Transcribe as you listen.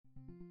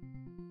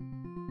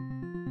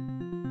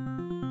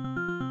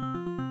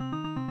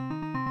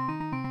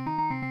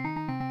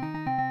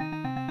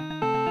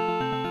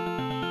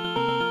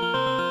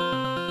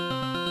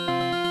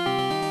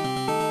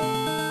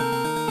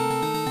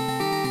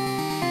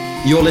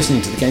You're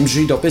listening to the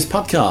GameStreet.biz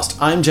podcast.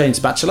 I'm James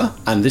Batchelor,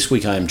 and this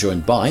week I am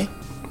joined by...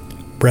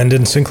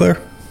 Brendan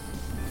Sinclair.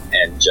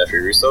 And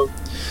Jeffrey Russo.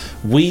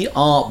 We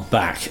are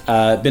back.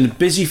 Been a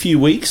busy few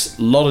weeks,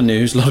 a lot of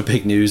news, a lot of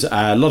big news,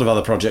 a lot of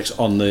other projects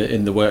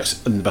in the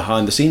works and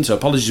behind the scenes, so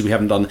apologies we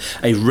haven't done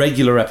a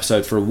regular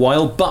episode for a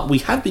while, but we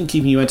have been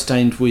keeping you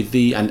entertained with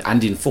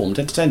and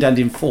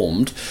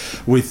informed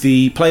with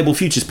the Playable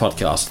Futures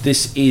podcast.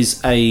 This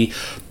is a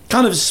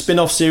kind of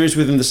spin-off series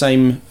within the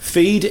same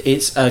feed.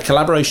 It's a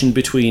collaboration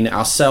between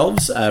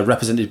ourselves,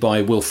 represented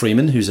by Will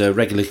Freeman, who's a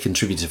regular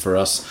contributor for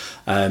us.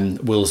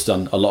 Will's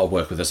done a lot of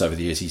work with us over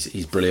the years.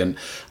 He's brilliant.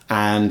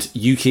 And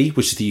Yuki,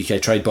 which is the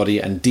UK trade body,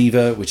 and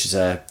Diva, which is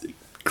a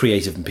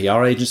creative and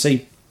PR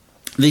agency.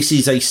 This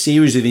is a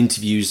series of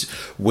interviews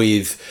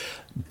with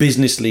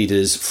business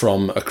leaders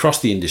from across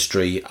the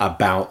industry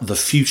about the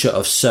future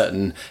of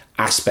certain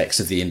aspects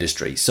of the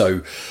industry.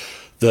 So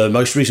the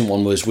most recent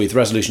one was with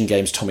Resolution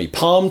Games' Tommy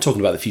Palm,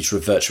 talking about the future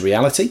of virtual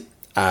reality.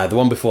 The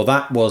one before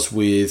that was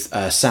with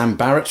Sam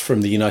Barrett from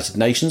the United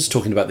Nations,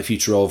 talking about the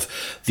future of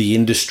the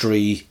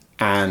industry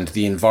and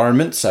the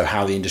environment, so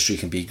how the industry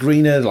can be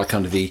greener, like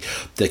kind of the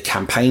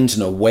campaigns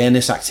and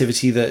awareness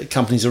activity that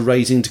companies are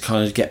raising to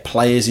kind of get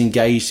players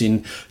engaged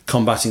in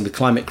combating the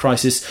climate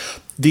crisis.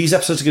 These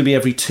episodes are going to be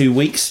every 2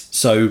 weeks,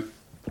 so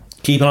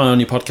keep an eye on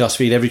your podcast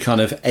feed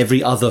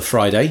every other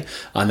Friday,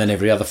 and then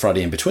every other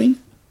Friday in between.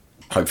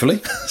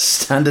 Hopefully,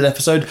 standard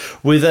episode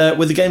with the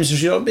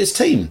GameStreet.biz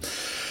team.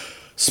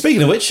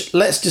 Speaking of which,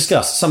 let's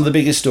discuss some of the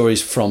biggest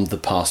stories from the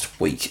past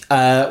week.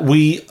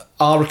 We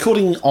are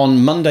recording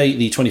on Monday,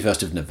 the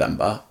 21st of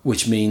November,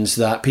 which means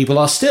that people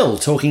are still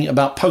talking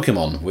about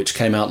Brokémon, which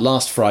came out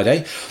last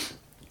Friday.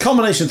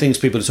 Combination of things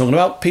people are talking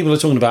about. People are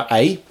talking about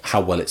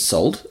how well it's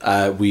sold.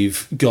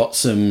 We've got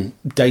some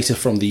data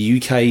from the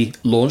UK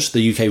launch,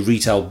 the UK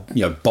retail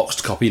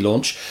boxed copy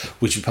launch,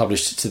 which we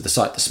published to the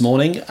site this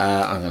morning.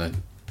 I'm going to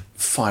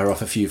fire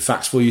off a few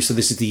facts for you. So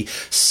this is the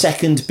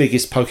second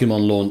biggest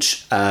Pokemon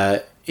launch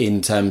in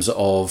terms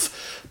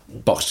of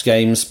boxed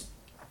games,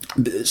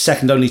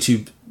 second only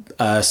to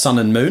Sun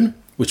and Moon,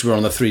 which were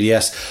on the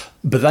 3DS,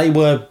 but they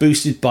were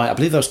boosted by, I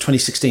believe that was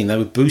 2016, they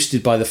were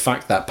boosted by the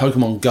fact that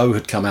Pokemon Go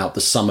had come out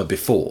the summer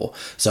before,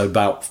 so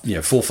about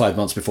 4 or 5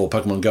 months before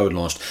Pokemon Go had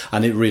launched,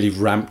 and it really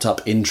ramped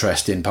up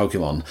interest in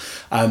Pokemon.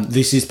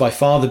 This is by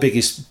far the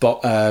biggest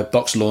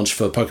box launch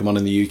for Pokemon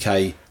in the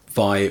UK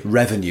by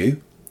revenue,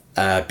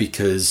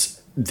 because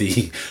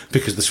the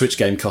Switch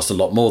game cost a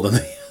lot more than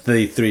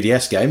the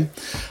 3DS game.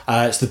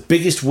 It's the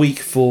biggest week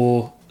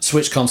for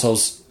Switch console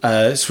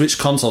sales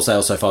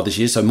so far this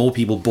year, so more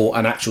people bought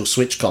an actual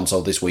Switch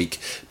console this week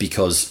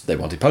because they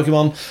wanted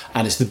Pokemon,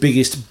 and it's the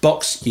biggest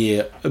boxed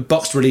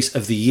release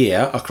of the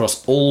year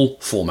across all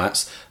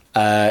formats,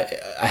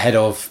 ahead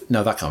of,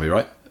 no, that can't be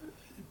right,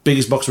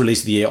 biggest box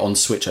release of the year on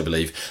Switch, I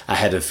believe,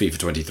 ahead of FIFA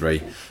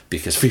 23,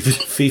 because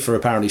FIFA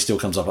apparently still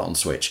comes up on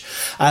Switch.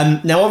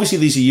 Now, obviously,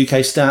 these are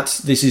UK stats.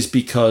 This is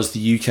because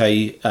the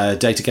UK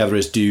data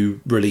gatherers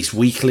do release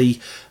weekly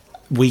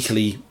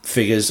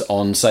figures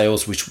on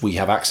sales, which we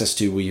have access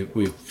to.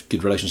 We've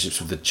good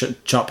relationships with the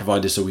chart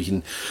providers, so we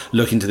can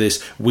look into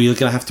this. We're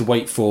going to have to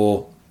wait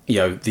for the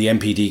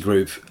MPD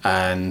group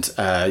and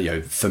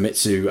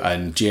Famitsu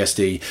and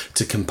GSD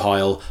to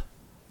compile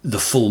the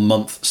full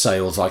month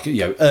sales.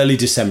 Early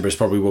December is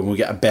probably when we'll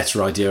get a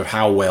better idea of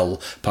how well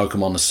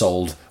Pokemon is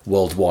sold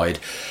worldwide.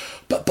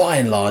 But by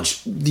and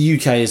large, the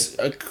UK is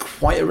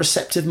quite a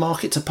receptive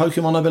market to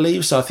Pokemon, I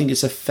believe, so I think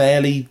it's a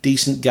fairly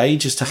decent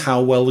gauge as to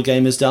how well the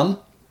game has done.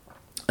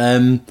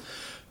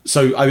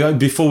 So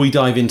before we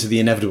dive into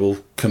the inevitable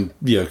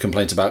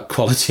complaints about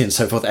quality and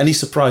so forth, any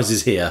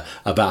surprises here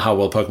about how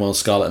well Pokemon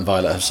Scarlet and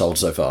Violet have sold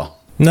so far?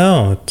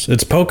 No,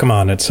 it's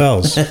Pokemon. It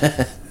sells.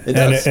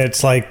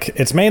 It's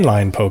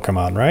mainline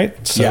Pokemon,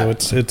 right? So yeah.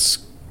 It's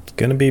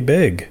gonna be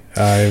big.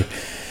 I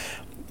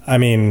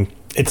mean,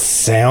 it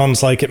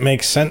sounds like it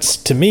makes sense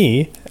to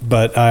me,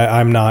 but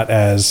I'm not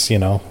as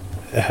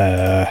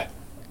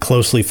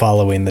closely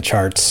following the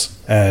charts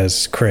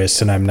as Chris,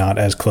 and I'm not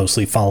as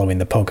closely following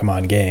the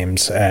Pokemon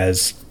games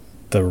as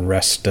the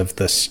rest of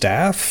the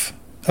staff,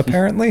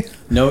 apparently.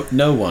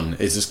 No one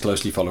is as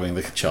closely following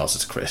the charts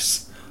as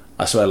Chris.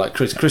 I swear,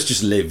 Chris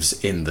just lives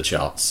in the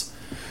charts.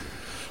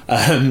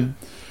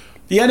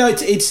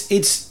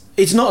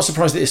 It's not a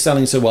surprise that it's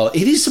selling so well.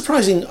 It is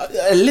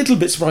a little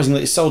bit surprising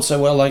that it's sold so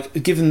well.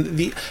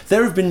 Given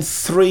there have been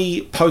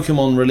 3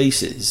 Pokemon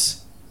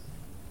releases,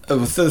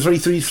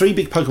 three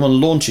big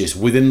Pokemon launches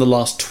within the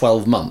last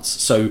 12 months.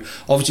 So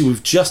obviously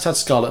we've just had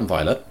Scarlet and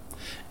Violet.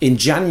 In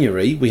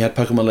January we had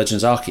Pokemon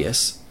Legends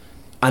Arceus,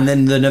 and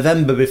then the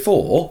November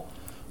before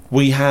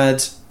we had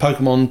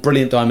Pokemon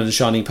Brilliant Diamond and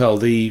Shining Pearl,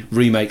 the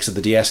remakes of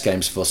the DS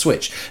games for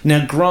Switch.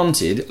 Now,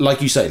 granted,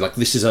 like you say,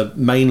 this is a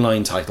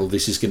mainline title.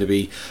 This is going to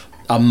be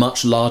a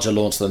much larger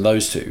launch than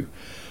those two.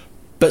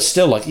 But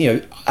still,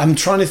 I'm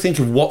trying to think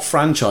of what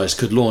franchise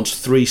could launch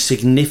 3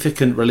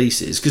 significant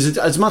releases. Because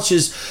as much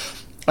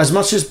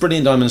as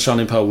Brilliant Diamond and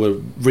Shining Pearl were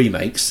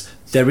remakes,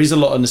 there is a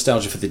lot of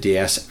nostalgia for the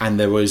DS, and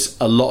there was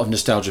a lot of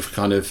nostalgia for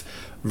kind of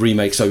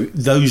remake. So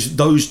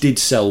those did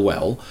sell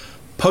well.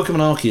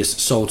 Pokemon Arceus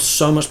sold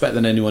so much better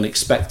than anyone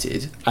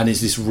expected, and is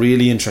this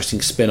really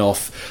interesting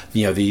spin-off.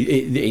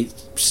 It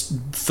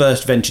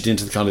first ventured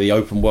into the kind of the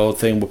open world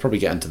thing. We'll probably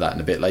get into that in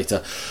a bit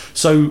later.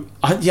 So,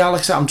 like I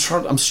said,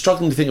 I'm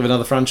struggling to think of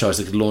another franchise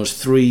that could launch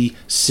 3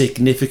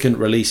 significant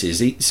releases,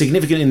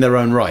 significant in their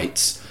own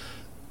rights,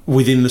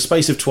 within the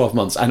space of 12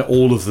 months, and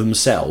all of them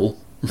sell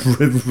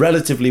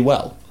relatively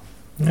well.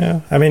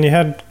 Yeah, I mean, you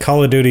had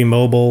Call of Duty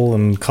Mobile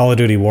and Call of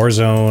Duty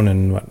Warzone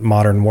and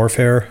Modern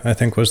Warfare, I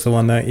think, was the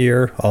one that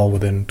year, all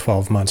within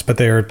 12 months. But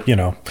they're,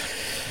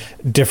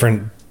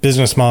 different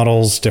business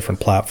models, different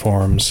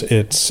platforms.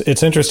 It's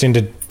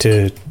interesting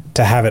to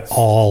have it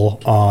all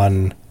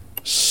on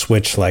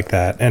Switch like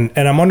that. And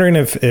I'm wondering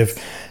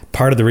if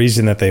part of the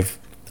reason that they've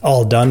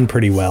all done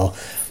pretty well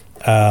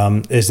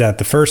is that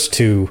the first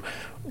 2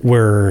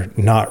 were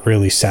not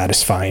really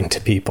satisfying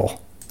to people.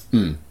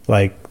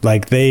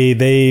 Like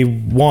they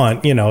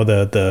want,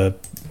 the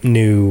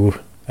new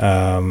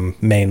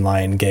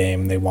mainline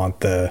game. They want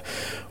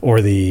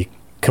the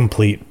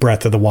complete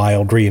Breath of the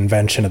Wild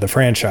reinvention of the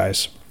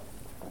franchise.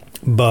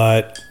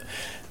 But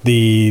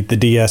the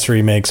DS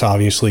remakes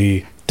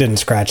obviously didn't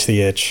scratch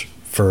the itch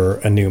for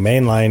a new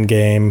mainline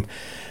game.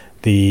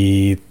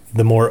 The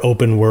more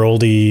open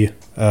worldy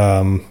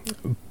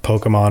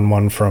Pokemon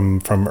one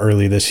from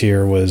early this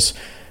year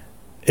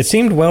it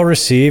seemed well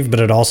received, but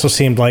it also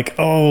seemed like,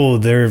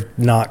 they're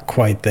not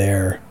quite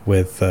there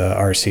with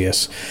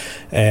Arceus.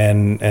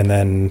 And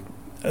then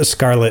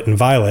Scarlet and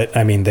Violet,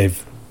 I mean,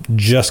 they've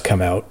just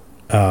come out,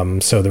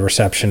 so the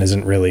reception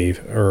isn't really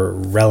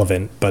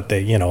relevant, but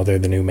they're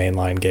the new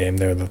mainline game.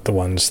 They're the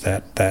ones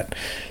that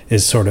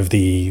is sort of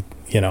the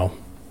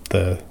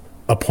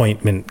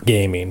appointment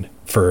gaming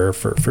for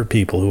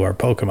people who are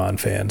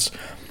Pokemon fans.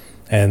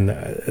 And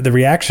the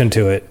reaction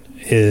to it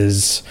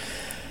is...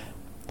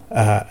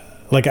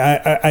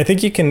 I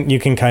think you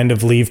can kind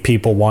of leave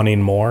people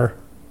wanting more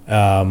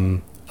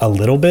a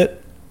little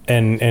bit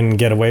and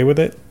get away with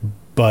it.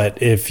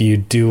 But if you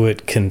do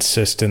it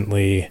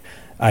consistently,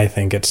 I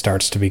think it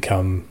starts to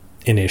become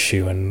an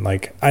issue. And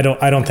I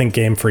don't think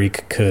Game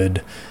Freak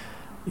could,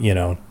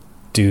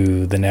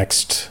 do the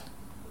next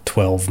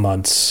 12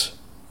 months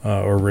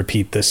or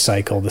repeat this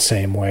cycle the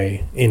same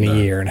way in a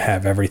year and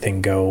have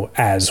everything go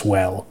as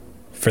well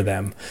for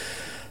them.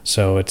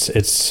 So it's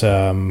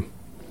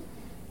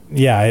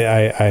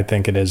I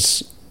think it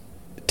is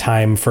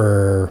time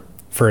for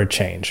a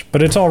change,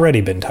 but it's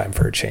already been time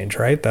for a change,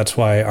 right? That's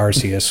why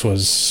Arceus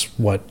was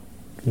what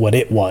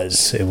it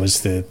was. It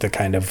was the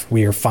kind of,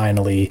 we are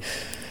finally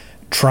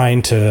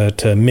trying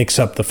to mix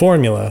up the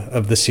formula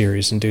of the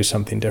series and do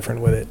something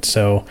different with it.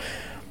 So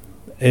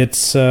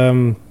it's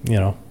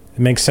it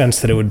makes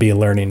sense that it would be a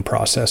learning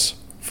process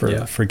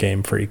for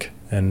Game Freak.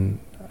 And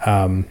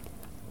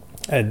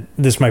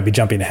this might be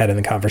jumping ahead in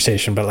the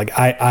conversation, but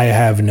I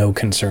have no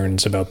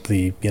concerns about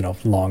the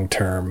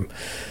long-term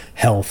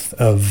health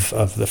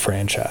of the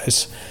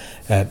franchise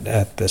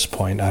at this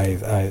point.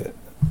 I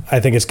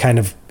think it's kind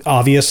of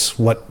obvious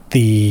what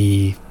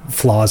the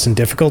flaws and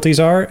difficulties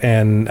are,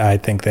 and I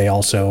think they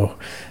also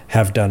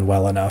have done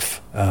well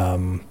enough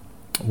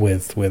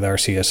with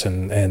Arceus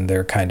and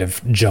their kind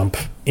of jump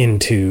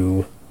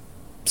into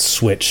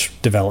Switch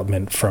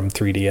development from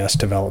 3DS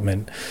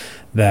development,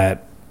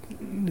 that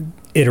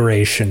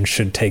iteration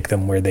should take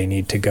them where they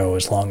need to go,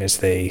 as long as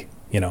they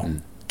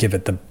give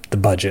it the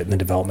budget and the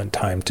development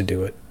time to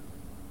do it.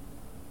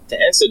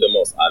 To answer the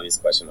most obvious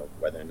question of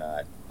whether or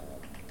not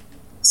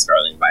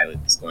Scarlet and Violet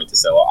is going to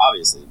sell, well,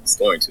 obviously it's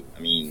going to. I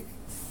mean,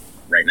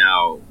 right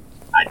now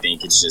I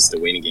think it's just a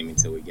waiting game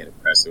until we get a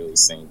press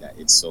release saying that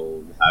it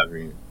sold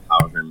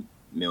however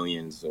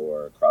millions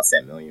or across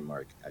that million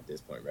mark at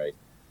this point, right?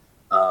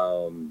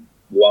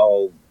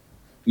 While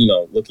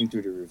looking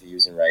through the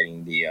reviews and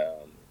writing the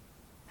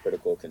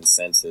critical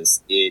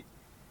consensus,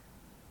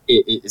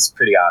 it's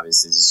pretty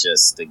obvious it's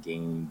just a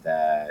game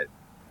that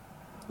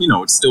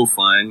it's still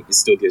fun, it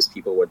still gives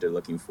people what they're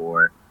looking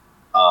for,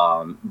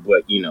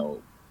 but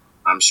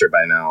I'm sure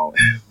by now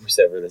who's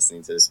ever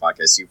listening to this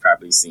podcast, you've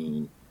probably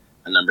seen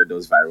a number of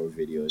those viral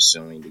videos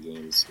showing the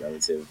game's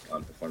relative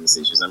performance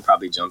issues. I'm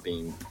probably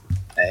jumping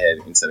ahead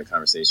into the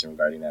conversation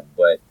regarding that,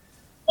 but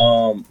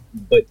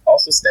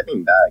also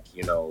stepping back,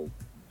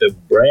 the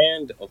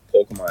brand of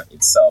Pokemon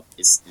itself,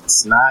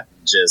 it's not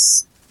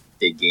just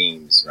the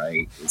games,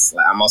 right? It's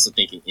like, I'm also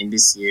thinking in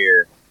this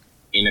year,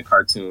 in a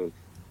cartoon,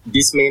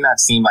 this may not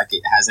seem like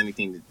it has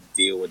anything to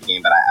deal with the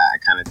game, but I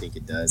kind of think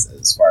it does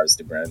as far as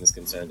the brand is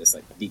concerned. It's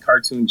like the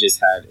cartoon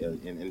just had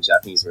in the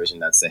Japanese version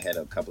that's ahead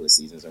of a couple of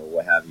seasons or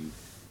what have you,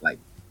 like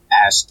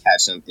Ash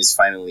Ketchum is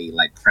finally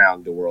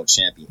crowned the world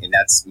champion, and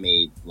that's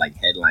made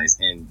headlines.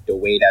 And the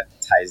way that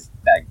ties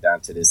back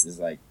down to this is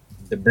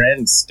the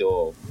brand's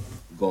still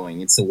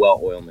going. It's a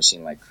well-oiled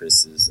machine, like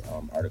Chris's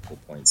article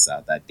points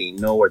out, that they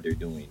know what they're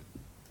doing.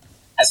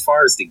 As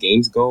far as the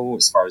games go,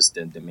 as far as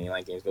the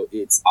mainline games go,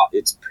 it's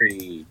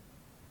pretty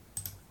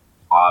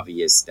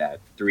obvious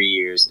that 3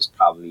 years is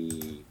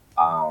probably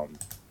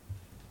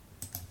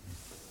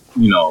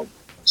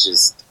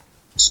just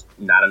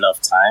not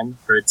enough time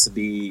for it to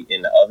be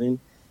in the oven.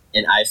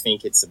 And I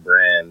think it's a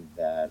brand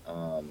that,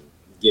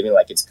 given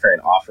like its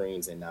current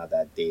offerings, and now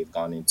that they've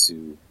gone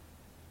into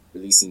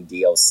releasing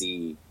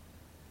DLC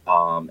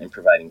and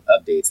providing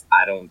updates,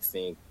 I don't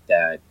think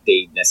that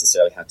they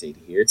necessarily have to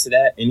adhere to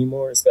that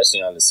anymore,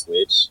 especially on the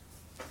Switch.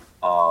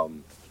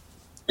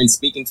 And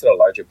speaking to the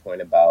larger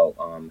point about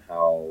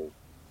how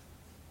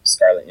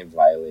Scarlet and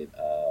Violet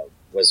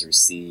was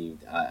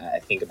received, I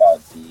think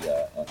about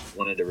the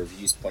one of the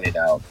reviews pointed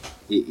out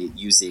it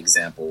used the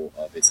example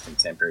of its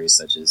contemporaries,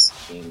 such as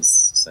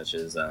games such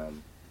as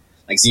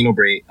like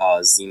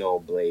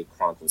Xenoblade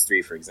Chronicles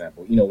 3, for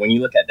example. You know, when you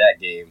look at that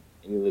game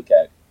and you look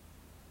at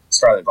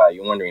Scarlet and Violet,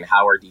 you're wondering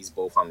how are these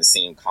both on the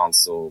same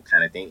console,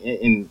 kind of thing.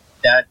 And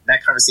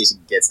that conversation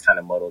gets kind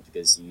of muddled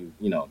because you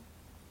know,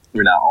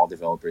 we're not all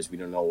developers. We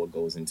don't know what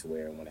goes into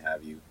where and what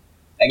have you.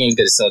 That game's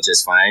gonna sell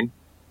just fine.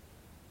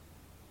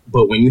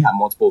 But when you have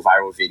multiple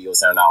viral videos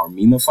that are now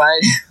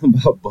memified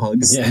about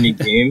bugs in the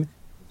game,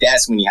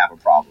 that's when you have a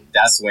problem.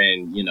 That's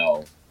when, you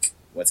know,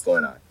 what's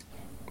going on.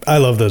 I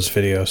love those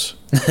videos.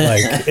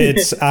 Like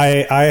it's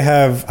I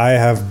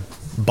have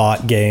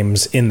bought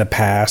games in the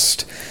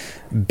past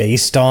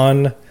based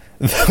on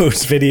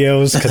those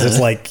videos because it's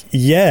like,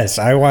 yes,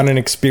 I want an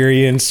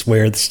experience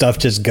where the stuff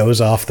just goes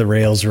off the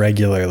rails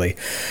regularly.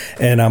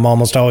 And I'm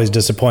almost always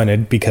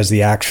disappointed because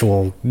the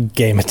actual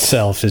game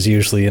itself is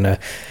usually in a,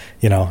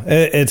 you know,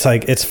 it's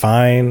like, it's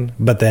fine.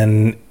 But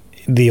then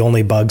the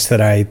only bugs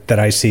that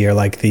I see are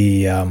like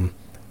the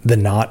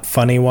not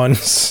funny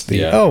ones.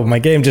 Oh, my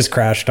game just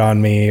crashed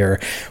on me, or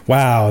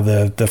wow,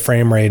 the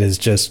frame rate is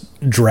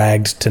just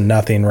dragged to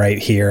nothing right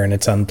here and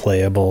it's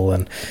unplayable.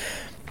 And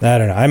I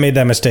don't know. I made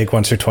that mistake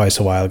once or twice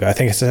a while ago. I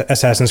think it's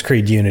Assassin's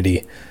Creed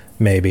Unity,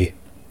 maybe,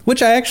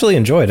 which I actually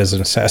enjoyed as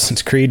an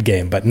Assassin's Creed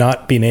game, but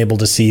not being able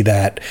to see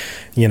that,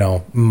 you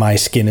know, my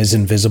skin is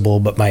invisible,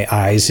 but my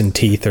eyes and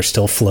teeth are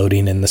still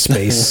floating in the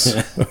space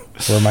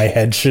where my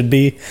head should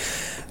be.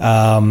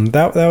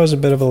 That was a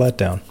bit of a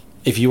letdown.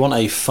 If you want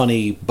a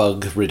funny,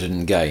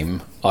 bug-ridden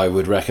game, I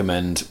would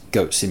recommend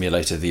Goat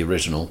Simulator, the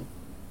original.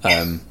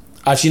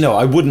 Actually, no,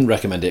 I wouldn't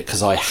recommend it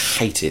because I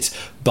hate it,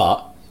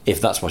 but if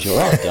that's what you're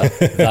after,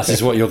 that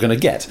is what you're going to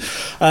get.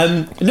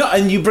 No,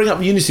 and you bring up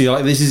Unity,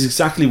 like this is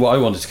exactly what I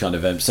wanted to kind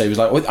of say. Was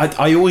like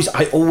I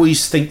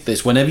always think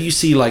this whenever you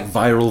see like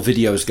viral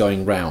videos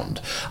going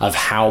round of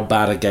how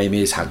bad a game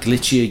is, how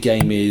glitchy a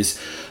game is.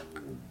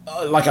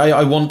 Like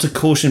I want to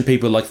caution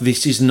people, like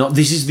this is not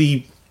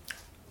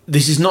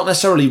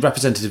necessarily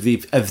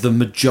representative of the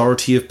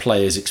majority of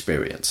players'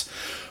 experience.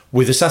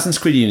 With Assassin's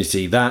Creed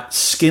Unity, that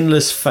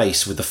skinless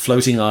face with the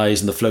floating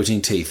eyes and the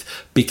floating teeth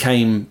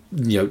became,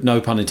 you know, no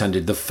pun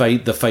intended, the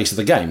face of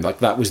the game. Like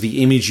that was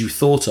the image you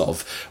thought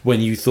of when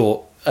you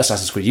thought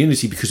Assassin's Creed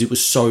Unity, because it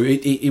was so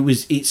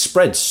it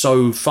spread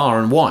so far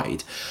and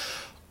wide.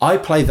 I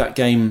played that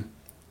game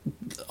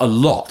a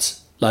lot,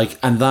 like,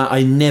 and that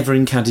I never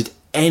encountered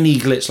any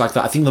glitch like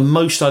that. I think the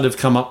most I'd have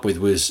come up with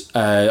was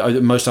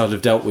most I'd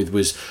have dealt with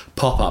was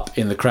pop up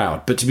in the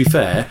crowd. But to be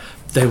fair,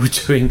 they were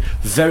doing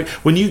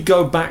when you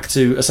go back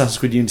to Assassin's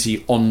Creed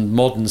Unity on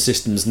modern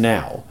systems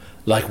now,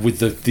 like with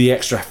the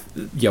extra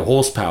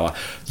horsepower,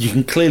 you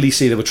can clearly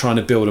see they were trying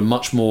to build a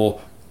much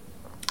more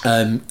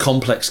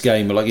complex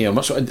game. Like, you know,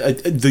 much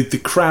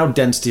the crowd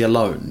density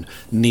alone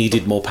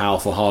needed more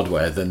powerful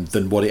hardware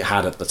than what it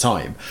had at the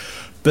time.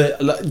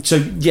 But so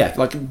yeah,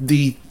 like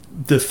the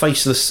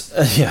faceless,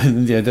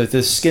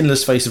 the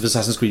skinless face of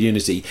Assassin's Creed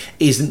Unity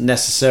isn't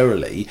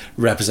necessarily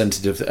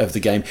representative of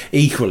the game.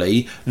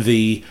 Equally,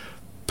 the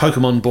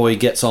Pokemon boy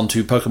gets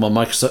onto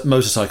Pokemon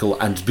motorcycle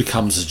and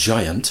becomes a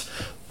giant,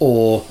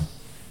 or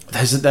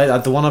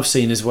the one I've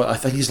seen is what I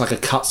think is like a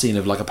cutscene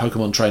of like a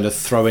Pokemon trainer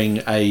throwing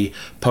a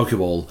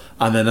Pokeball,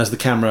 and then as the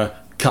camera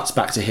cuts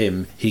back to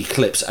him, he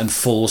clips and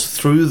falls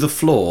through the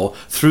floor,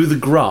 through the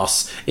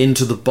grass,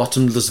 into the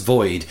bottomless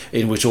void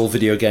in which all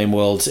video game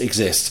worlds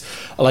exist.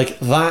 Like,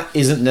 that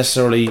isn't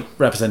necessarily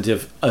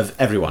representative of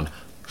everyone.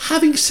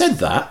 Having said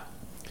that,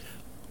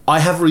 I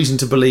have reason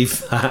to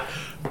believe that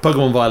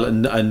Pokemon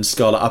Violet and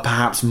Scarlet are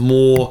perhaps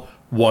more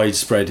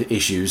widespread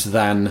issues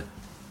than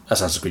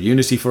Assassin's Creed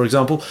Unity, for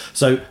example.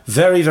 So,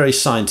 very, very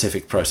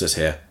scientific process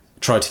here.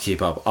 Try to keep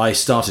up. I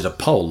started a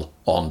poll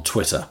on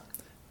Twitter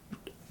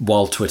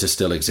while Twitter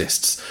still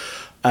exists.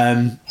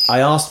 I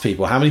asked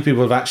people how many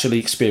people have actually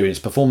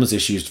experienced performance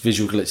issues,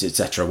 visual glitches,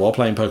 etc. while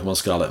playing Pokemon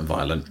Scarlet and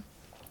Violet.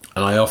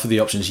 And I offered the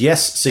options: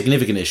 yes,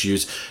 significant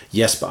issues;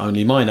 yes, but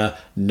only minor;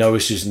 no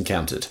issues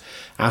encountered.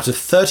 Out of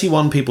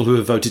 31 people who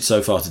have voted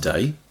so far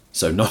today,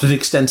 so not an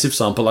extensive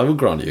sample, I will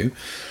grant you,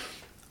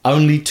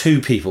 only 2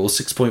 people,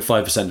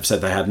 6.5%, have said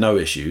they had no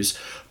issues.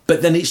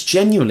 But then it's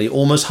genuinely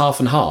almost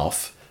half and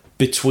half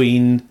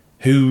between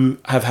who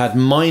have had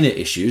minor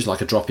issues,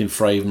 like a drop in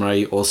frame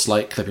rate or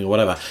slight clipping or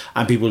whatever,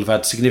 and people who have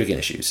had significant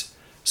issues.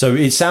 So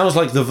it sounds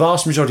like the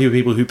vast majority of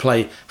people who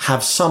play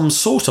have some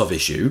sort of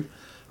issue,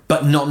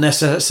 but not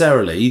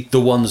necessarily the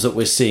ones that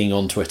we're seeing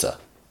on Twitter.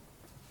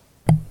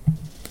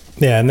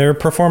 Yeah, and there are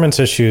performance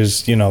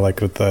issues, you know,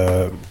 like with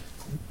the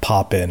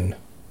pop-in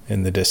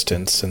in the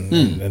distance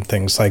and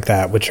things like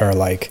that, which are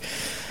like,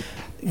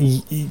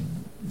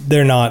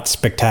 they're not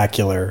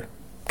spectacular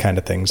kind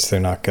of things. They're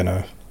not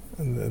gonna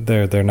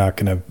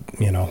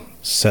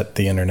set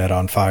the internet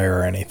on fire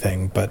or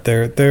anything, but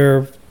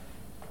they're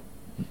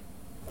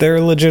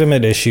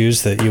legitimate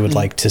issues that you would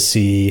like to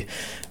see,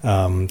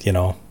 or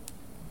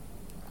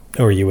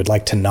you would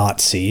like to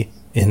not see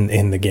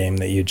in the game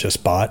that you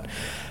just bought.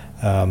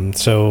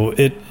 So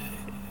it,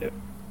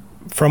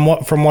 from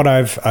what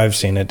I've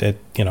seen,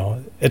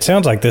 it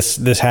sounds like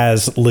this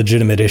has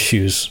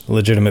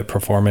legitimate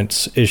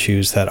performance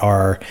issues that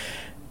are,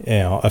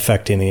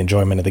 affecting the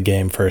enjoyment of the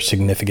game for a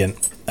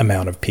significant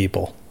amount of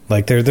people.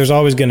 Like there's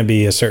always going to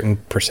be a certain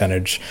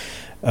percentage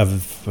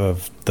of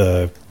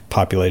the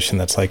population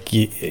that's like,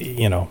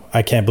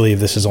 I can't believe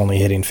this is only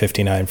hitting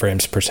 59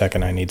 frames per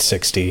second. I need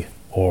 60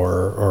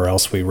 or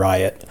else we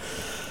riot.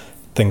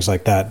 Things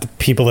like that. The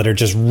people that are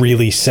just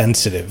really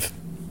sensitive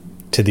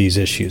to these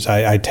issues.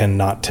 I tend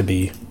not to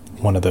be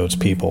one of those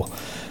people.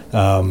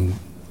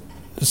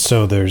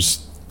 So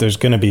there's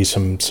going to be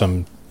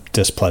some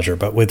displeasure,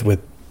 but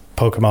with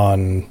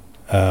Pokemon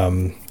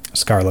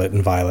Scarlet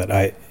and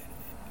Violet,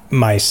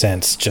 my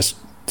sense, just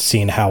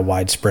seeing how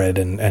widespread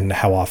and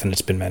how often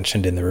it's been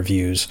mentioned in the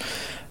reviews,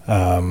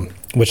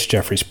 which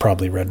Jeffrey's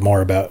probably read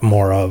more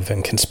of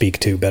and can speak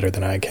to better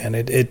than I can.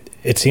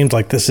 It seems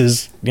like this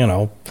is,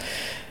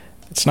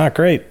 it's not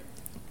great.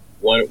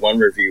 One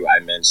review I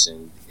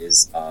mentioned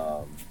is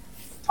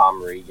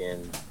Tom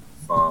Regan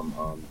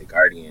from The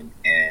Guardian,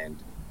 and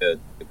the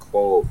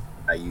quote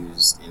I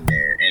used in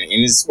there, and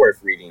it's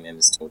worth reading in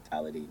its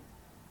totality,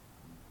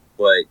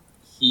 but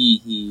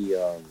he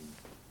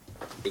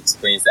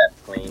explains that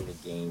playing the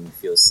game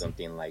feels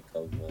something like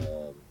of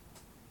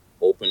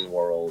open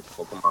world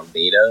Pokemon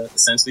beta,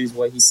 essentially, is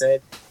what he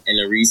said. And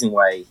the reason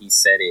why he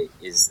said it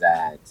is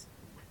that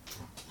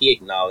he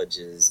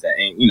acknowledges that,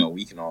 and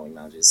we can all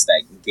acknowledge this,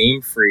 that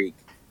Game Freak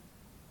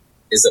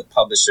is a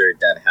publisher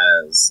that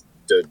has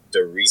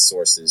the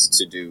resources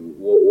to do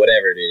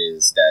whatever it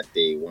is that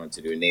they want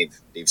to do, and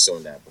they've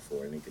shown that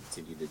before, and they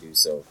continue to do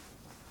so.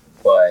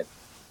 But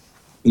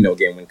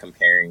again, when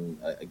comparing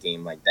a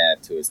game like that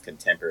to its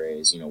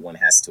contemporaries, one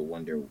has to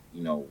wonder,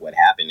 what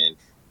happened. And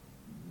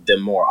the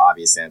more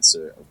obvious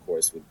answer, of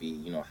course, would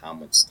be, how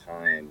much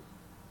time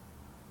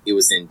it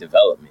was in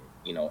development,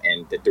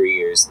 and the 3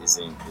 years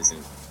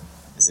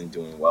isn't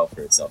doing well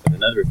for itself. And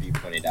another review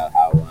pointed out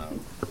how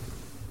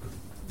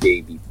they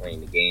be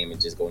playing the game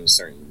and just going to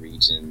certain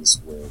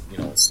regions where,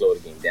 slow the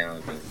game down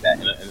and things like that.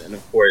 And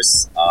of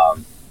course,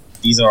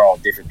 these are all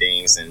different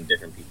things and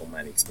different people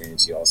might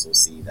experience. You also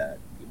see that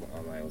people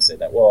online will say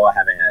that, well, I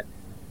haven't had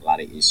a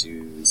lot of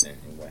issues and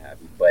what have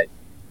you. But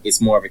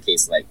it's more of a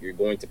case like you're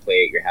going to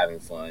play it, you're having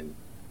fun,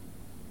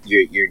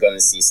 you're going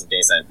to see some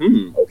things like,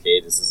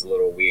 okay, this is a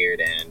little weird,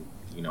 and,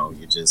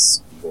 you're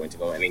just going to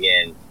go. And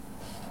again,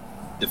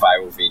 the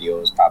viral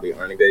videos probably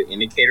aren't a good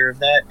indicator of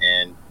that,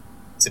 and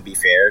to be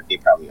fair, they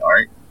probably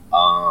aren't.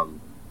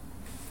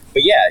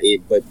 But yeah,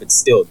 but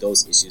still,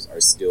 those issues are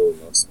still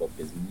noticeable,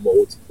 because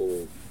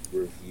multiple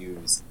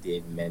reviews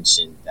did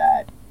mention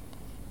that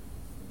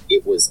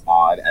it was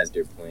odd as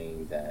they're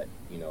playing that,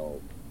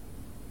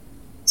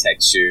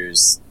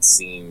 textures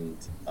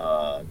seemed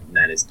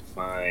not as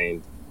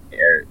defined,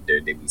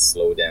 they'd be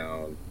slowed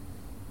down,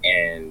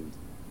 and,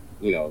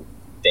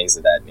 things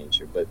of that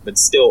nature. But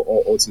still,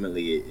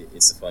 ultimately,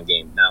 it's a fun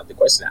game. Now, the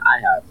question that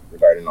I have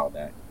regarding all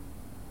that,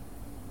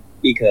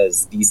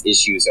 because these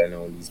issues are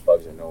known, these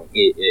bugs are known,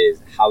 it is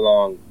how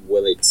long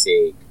will it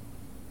take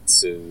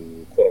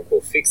to quote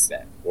unquote fix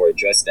that or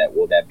address that?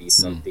 Will that be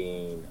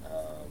something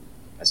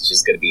that's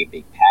just going to be a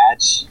big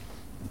patch?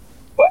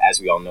 But as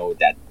we all know,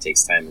 that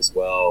takes time as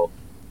well.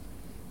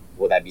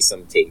 Will that be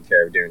something taken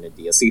care of during the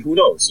DLC? Who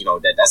knows?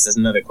 That's just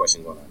another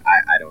question going on.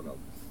 I don't know.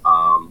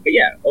 But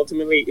yeah,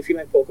 ultimately, if you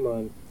like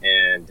Pokemon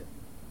and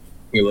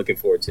you're looking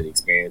forward to the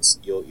experience,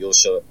 you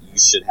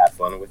should have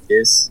fun with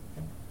this.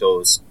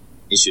 Those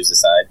issues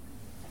aside,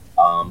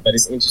 but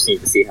it's interesting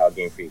to see how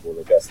Game Freak will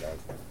address that.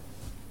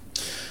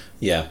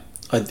 Yeah,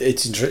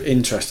 it's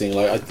interesting.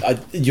 Like,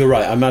 you're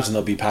right. I imagine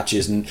there'll be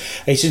patches, and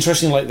it's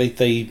interesting. Like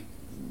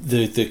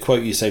the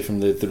quote you say from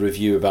the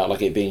review about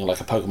like it being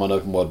like a Pokemon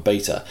open world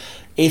beta.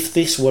 If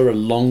this were a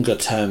longer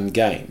term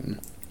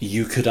game,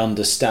 you could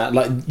understand.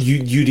 Like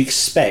you'd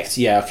expect,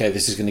 okay,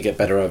 this is going to get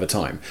better over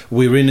time.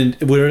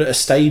 We're at a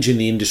stage in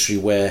the industry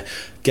where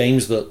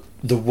games that.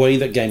 The way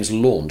that games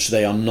launch,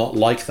 they are not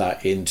like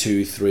that in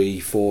 2,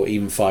 3, 4,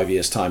 even 5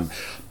 years' time.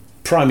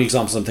 Prime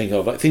examples I'm thinking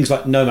of, like things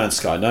like No Man's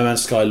Sky. No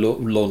Man's Sky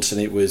launched, and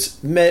it was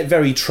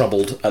very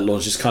troubled at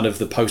launch. It's kind of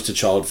the poster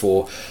child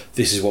for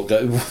this is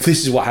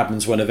what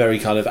happens when a very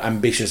kind of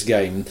ambitious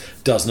game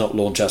does not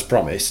launch as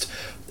promised.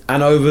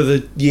 And over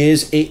the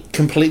years, it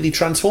completely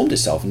transformed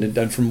itself.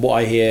 And from what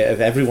I hear of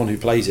everyone who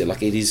plays it,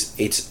 like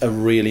it's a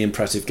really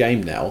impressive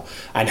game now,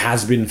 and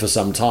has been for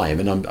some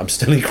time. And I'm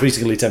still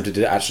increasingly tempted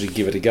to actually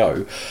give it a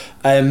go.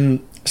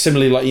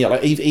 Similarly,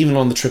 like even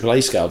on the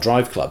AAA scale,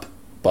 Drive Club,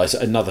 by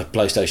another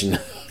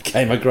PlayStation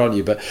game, I grant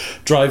you, but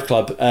Drive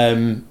Club,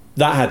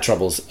 That had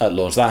troubles at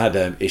launch. That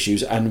had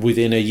issues, and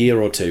within a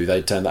year or two,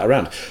 they turned that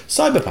around.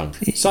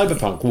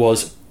 Cyberpunk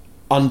was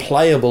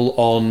unplayable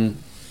on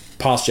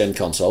past gen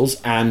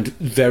consoles and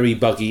very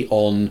buggy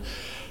on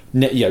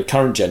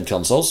current gen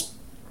consoles.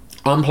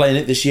 I'm playing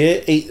it this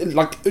year.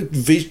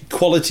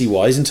 Quality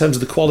wise, in terms of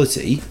the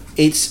quality,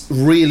 it's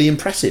really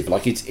impressive.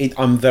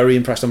 I'm very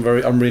impressed. I'm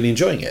really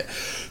enjoying it.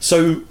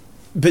 So.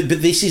 But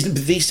this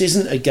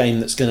isn't a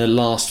game that's going to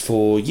last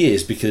for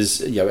years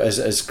because,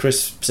 as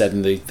Chris said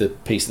in the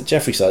piece that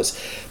Jeffrey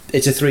cites,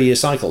 it's a 3-year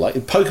cycle. Like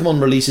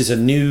Pokemon releases a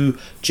new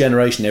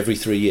generation every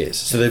 3 years,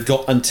 so they've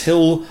got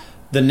until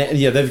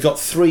they've got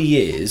 3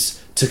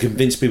 years to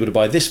convince people to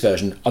buy this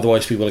version.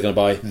 Otherwise, people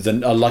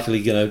are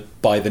likely going to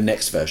buy the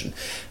next version,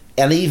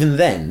 and even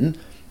then,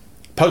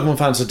 Pokemon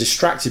fans are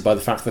distracted by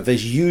the fact that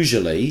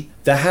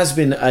there has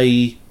been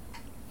a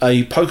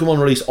Pokemon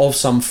release of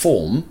some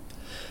form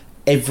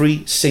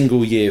every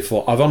single year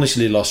for, I've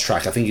honestly lost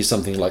track, I think it's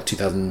something like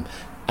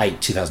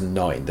 2008,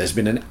 2009. There's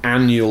been an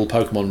annual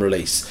Pokemon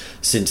release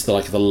since the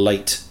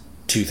late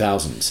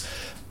 2000s,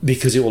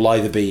 because it will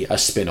either be a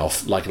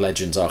spin-off like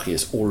Legends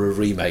Arceus or a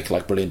remake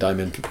like Brilliant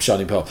Diamond,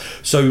 Shining Pearl.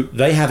 So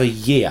they have a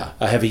year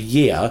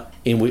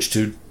in which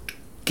to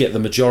get the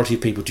majority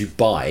of people to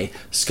buy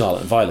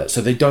Scarlet and Violet.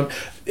 So they don't,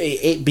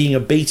 it being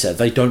a beta,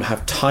 they don't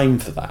have time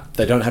for that.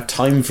 They don't have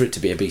time for it to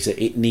be a beta.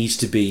 It needs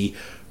to be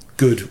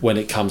good when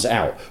it comes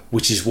out,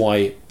 which is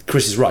why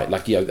Chris is right.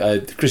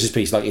 Chris's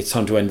piece, it's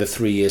time to end the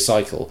 3-year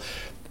cycle.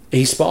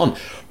 He's spot on.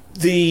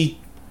 The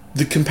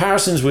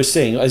comparisons we're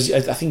seeing, as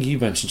I think you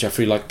mentioned,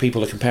 Jeffrey,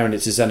 people are comparing it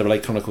to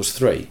Xenoblade Chronicles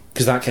 3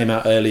 because that came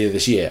out earlier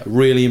this year.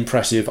 Really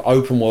impressive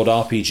open world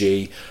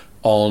RPG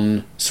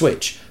on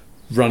Switch,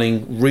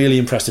 running really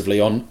impressively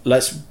on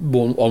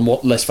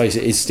what, let's face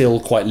it, is still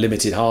quite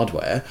limited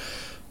hardware.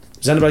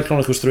 Xenoblade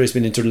Chronicles 3 has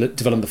been in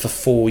development for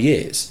 4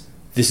 years.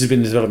 This has been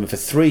in development for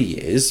 3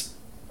 years,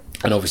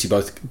 and obviously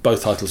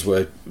both titles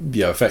were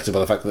affected by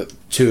the fact that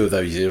 2 of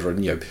those years,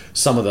 and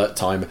some of that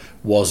time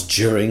was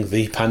during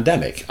the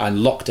pandemic and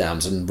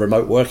lockdowns and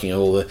remote working and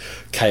all the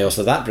chaos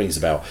that brings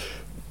about.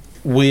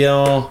 We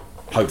are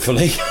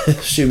hopefully,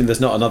 assuming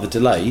there's not another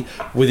delay,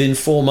 within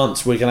 4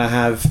 months we're going to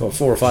have, or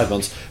 4 or 5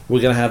 months,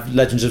 we're going to have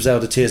Legends of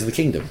Zelda: Tears of the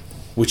Kingdom,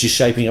 which is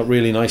shaping up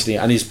really nicely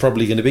and is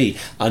probably going to be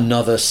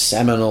another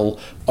seminal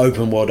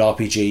open world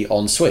RPG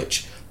on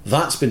Switch.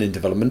 That's been in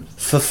development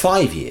for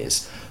 5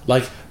 years.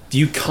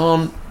 You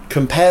can't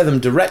compare them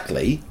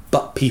directly,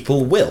 but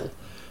people will.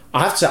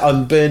 I have to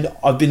say,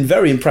 I've been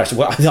very impressed.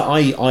 Well,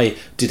 I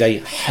did a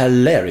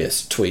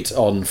hilarious tweet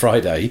on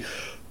Friday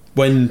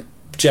when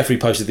Jeffrey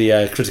posted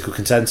the critical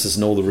consensus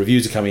and all the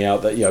reviews are coming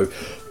out that,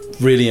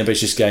 really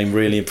ambitious game,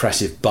 really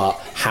impressive, but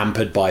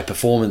hampered by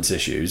performance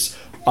issues.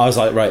 I was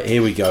like, right,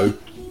 here we go.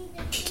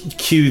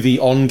 Cue the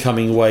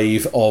oncoming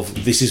wave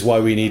of this is why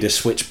we need a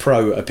Switch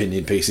Pro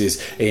opinion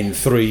pieces in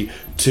 3,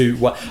 2,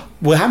 1.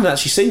 We haven't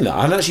actually seen that.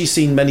 I haven't actually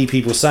seen many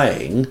people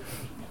saying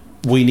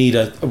we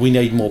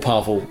need more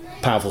powerful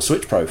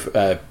Switch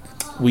Pro.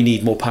 We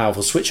need more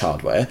powerful Switch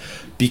hardware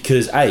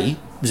because A,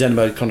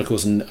 Xenoblade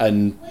Chronicles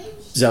and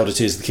Zelda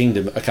Tears of the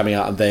Kingdom are coming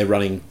out and they're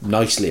running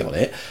nicely on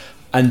it,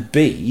 and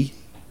B,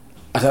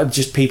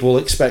 just people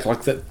expect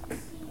that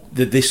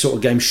this sort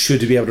of game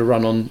should be able to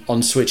run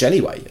on Switch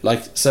anyway.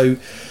 So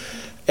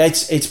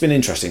it's been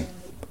interesting.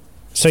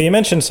 So you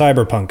mentioned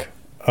Cyberpunk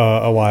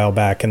a while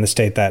back and the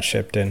state that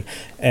shipped in,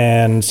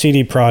 and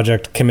CD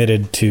Projekt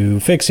committed to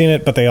fixing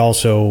it, but they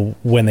also,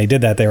 when they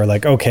did that, they were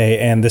like, okay,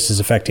 and this is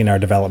affecting our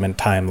development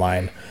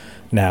timeline.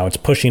 Now it's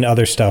pushing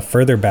other stuff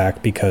further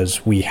back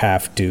because we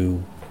have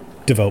to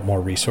devote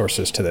more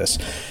resources to this.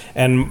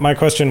 And my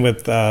question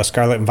with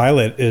Scarlet and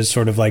Violet is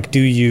sort of do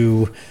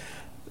you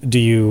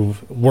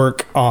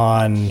work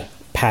on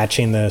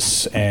patching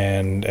this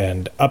and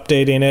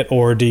updating it,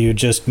 or do you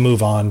just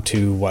move on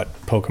to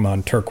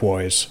Pokemon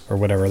Turquoise or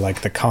whatever,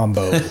 the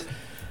combo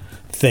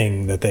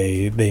thing that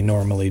they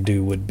normally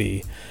do would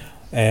be?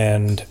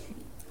 And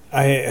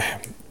I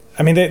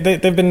mean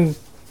they've been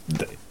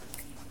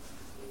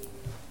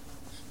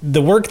the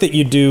work that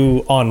you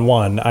do on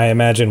one, I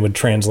imagine, would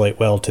translate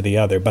well to the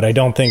other, but I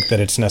don't think that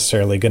it's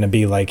necessarily going to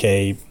be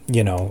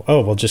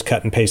we'll just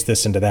cut and paste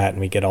this into that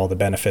and we get all the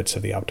benefits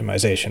of the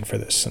optimization for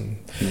this and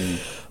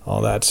all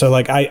that. So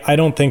I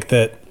don't think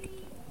that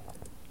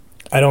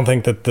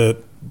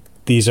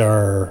these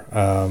are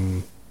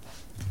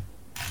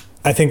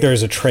I think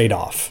there's a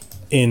trade-off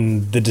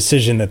in the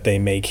decision that they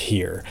make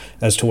here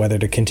as to whether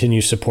to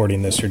continue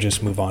supporting this or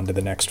just move on to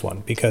the next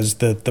one, because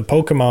the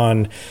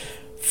Pokemon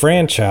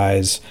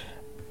franchise,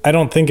 I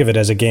don't think of it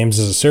as a games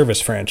as a service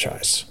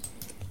franchise.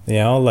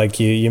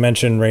 You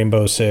mentioned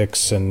Rainbow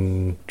Six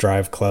and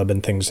Drive Club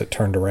and things that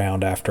turned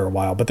around after a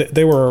while, but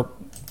they were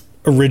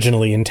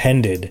originally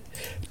intended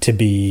to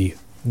be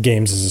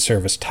games as a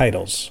service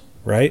titles,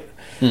 right?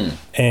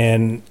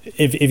 And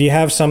if you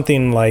have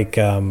something like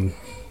you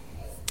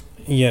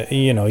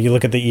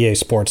look at the EA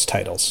Sports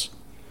titles,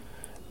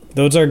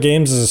 those are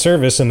games as a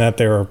service in that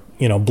they're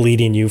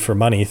bleeding you for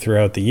money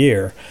throughout the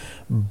year,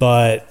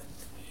 but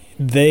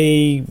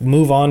they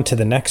move on to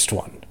the next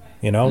one.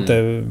 You know,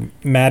 the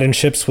Madden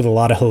ships with a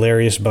lot of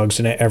hilarious bugs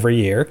in it every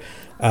year.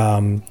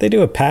 They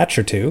do a patch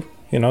or two.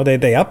 You know, they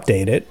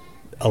update it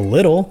a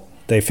little.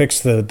 They fix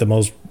the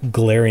most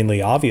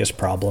glaringly obvious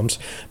problems,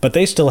 but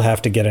they still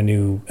have to get a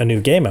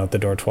new game out the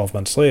door 12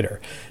 months later.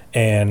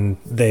 And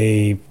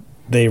they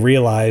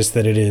realize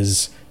that it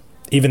is,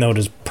 even though it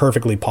is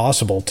perfectly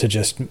possible to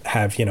just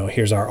have, you know,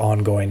 here's our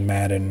ongoing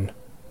Madden,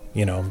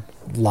 you know,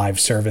 live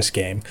service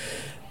game,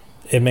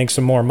 it makes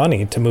them more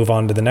money to move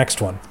on to the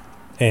next one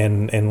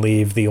and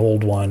leave the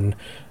old one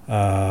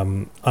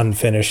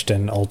unfinished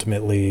and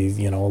ultimately,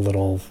 you know, a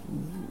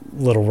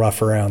little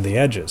rough around the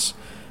edges,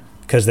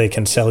 because they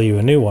can sell you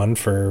a new one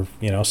for,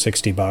 you know,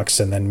 $60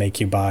 and then make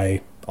you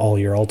buy all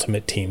your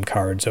Ultimate Team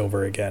cards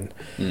over again.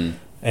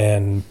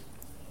 And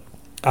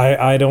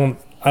I don't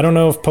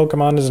know if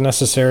Pokemon is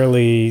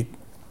necessarily,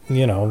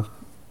 you know,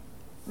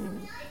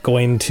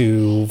 going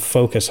to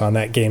focus on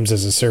that games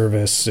as a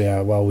service.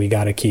 Yeah, well, we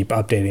got to keep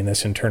updating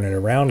this and turn it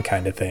around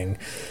kind of thing,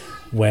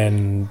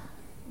 when,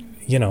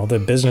 you know, the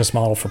business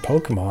model for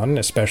Pokemon,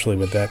 especially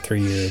with that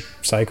 3-year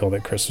cycle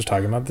that Chris was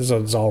talking about, this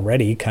is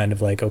already kind of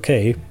like,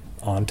 okay,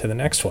 on to the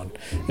next one.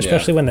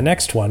 Especially when the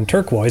next one,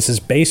 Turquoise, is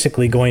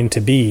basically going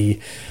to be,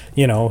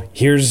 you know,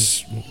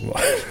 here's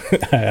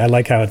I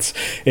like how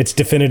it's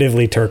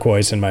definitively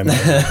turquoise in my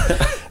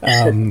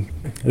mind.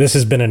 This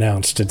has been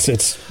announced.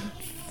 It's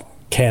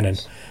canon.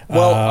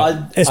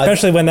 Well,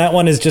 especially when that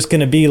one is just going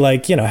to be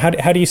like, you know, how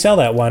do you sell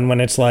that one when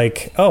it's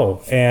like,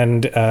 oh,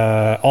 and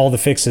all the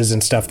fixes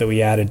and stuff that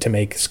we added to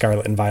make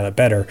Scarlet and Violet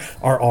better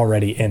are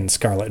already in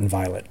Scarlet and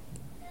Violet.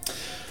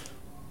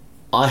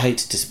 I hate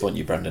to disappoint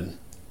you, Brendan,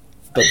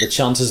 but the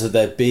chances of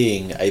there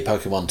being a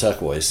Pokemon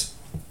Turquoise,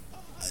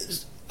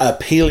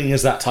 appealing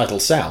as that title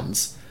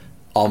sounds,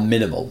 are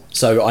minimal.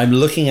 So I'm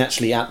looking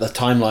actually at the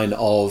timeline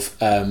of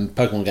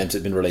Pokemon games that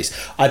have been released.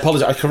 I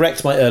apologize, I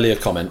correct my earlier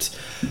comment.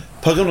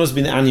 Pokemon has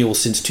been annual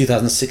since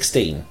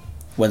 2016,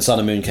 when Sun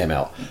and Moon came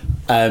out.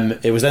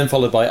 It was then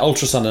followed by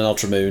Ultra Sun and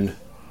Ultra Moon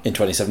in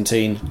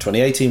 2017.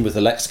 2018 with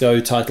the Let's Go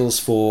titles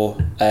for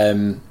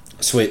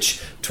Switch.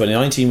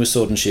 2019 was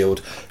Sword and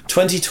Shield.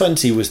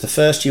 2020 was the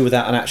first year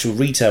without an actual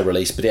retail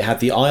release, but it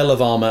had the Isle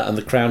of Armor and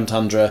the Crown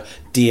Tundra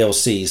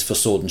DLCs for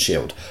Sword and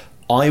Shield.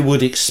 I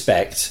would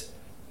expect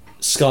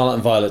Scarlet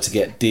and Violet to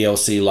get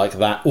DLC like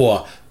that,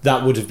 or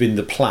that would have been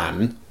the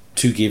plan,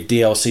 to give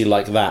DLC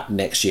like that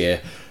next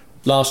year.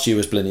 Last year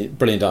was Brilliant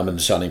Diamond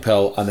and Shining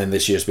Pearl, and then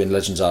this year's been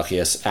Legends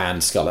Arceus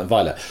and Scarlet and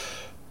Violet.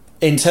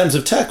 In terms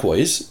of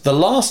Turquoise, the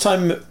last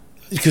time,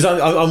 because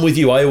I'm with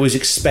you, I always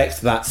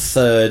expect that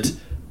third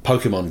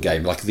Pokemon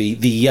game, like the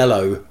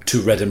yellow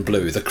to red and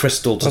blue, the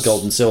crystal to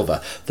gold and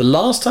silver. The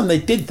last time they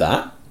did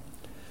that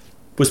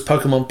was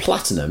Pokemon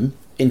Platinum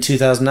in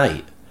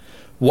 2008.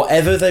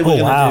 Whatever they were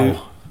going to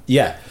do.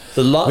 Yeah.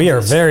 We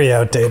are very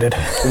outdated.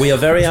 We are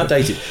very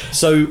outdated.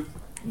 So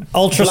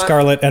Ultra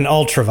Scarlet and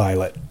Ultra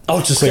Violet.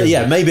 Ultra Scarlet,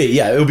 yeah, maybe.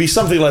 Yeah, it would be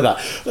something like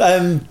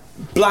that.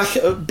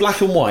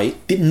 Black and White,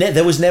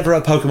 there was never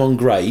a Pokemon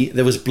Grey.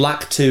 There was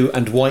Black 2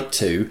 and White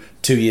 2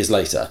 years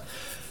later.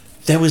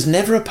 There was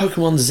never a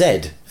Pokemon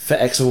Z for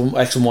X and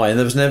Y, and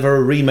there was never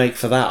a remake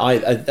for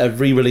that, a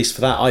re-release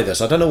for that either.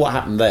 So I don't know what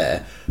happened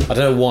there. I don't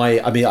know why.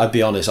 I mean, I'd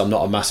be honest, I'm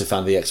not a massive fan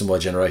of the X and Y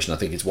generation. I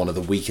think it's one of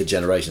the weaker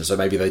generations. So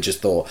maybe they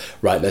just thought,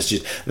 right, let's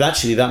just...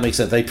 Actually, that makes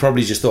sense. They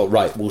probably just thought,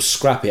 right, we'll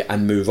scrap it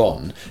and move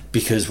on,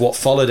 because what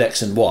followed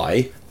X and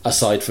Y,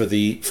 aside from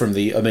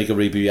the Omega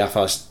Ruby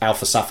Alpha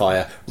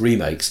Sapphire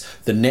remakes,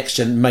 the next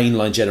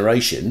mainline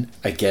generation,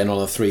 again on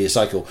a 3-year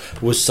cycle,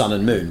 was Sun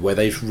and Moon, where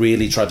they've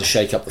really tried to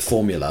shake up the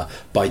formula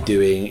by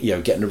doing, you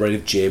know, getting rid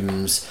of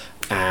gyms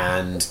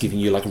and giving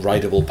you like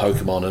rideable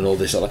Pokemon and all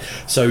this sort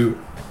of. So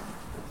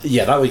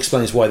yeah, that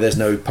explains why there's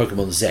no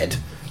Pokemon Z.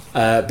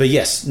 But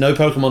yes, no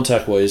Pokemon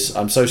Turquoise.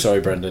 I'm so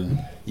sorry, Brendan.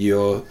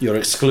 Your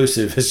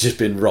exclusive has just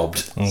been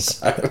robbed. Okay.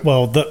 So.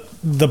 Well,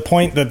 the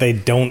point that they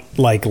don't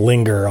like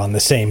linger on the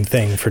same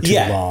thing for too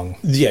long.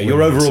 Yeah,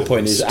 your overall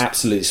point is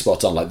absolutely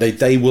spot on. Like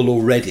they will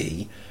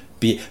already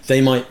be.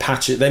 They might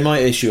patch it. They might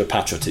issue a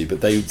patch or two,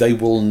 but they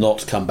will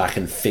not come back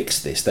and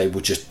fix this. They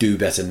will just do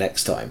better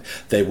next time.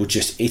 They will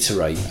just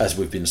iterate, as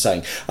we've been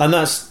saying, and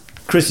that's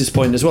Chris's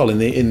point as well. In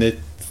the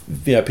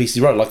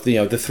PC right, like the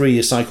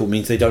 3-year cycle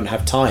means they don't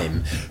have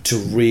time to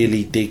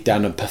really dig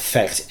down and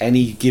perfect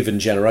any given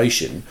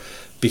generation,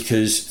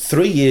 because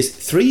 3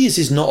 years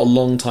is not a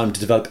long time to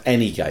develop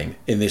any game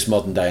in this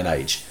modern day and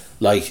age.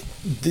 Like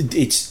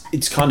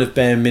it's kind of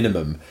bare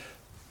minimum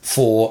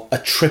for a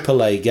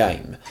AAA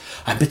game,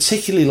 and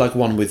particularly like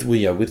one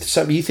with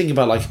so you think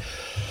about like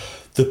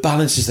the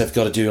balances they've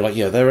got to do. Like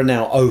there are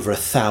now over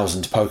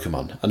 1,000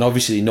 Pokemon, and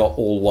obviously not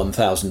all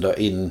 1,000 are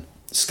in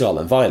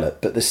Scarlet and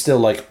Violet, but there's still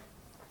like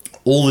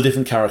all the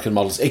different character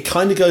models. It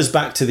kind of goes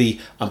back to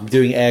I'm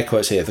doing air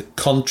quotes here, the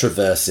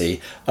controversy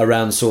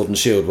around Sword and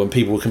Shield, when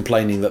people were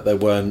complaining that there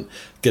weren't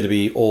going to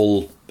be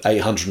all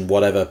 800 and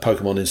whatever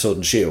Pokemon in Sword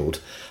and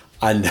Shield,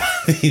 and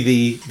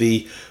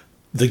the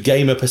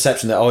gamer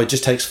perception that it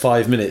just takes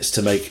 5 minutes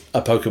to make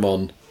a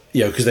Pokemon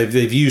because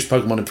they've used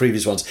Pokemon in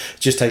previous ones. It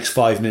just takes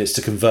 5 minutes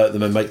to convert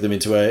them and make them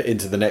into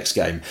the next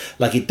game.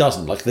 Like, it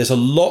doesn't. Like, there's a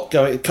lot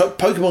going.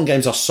 Pokemon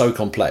games are so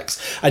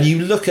complex, and you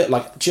look at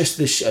like just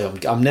this.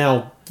 I'm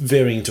now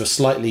veering into a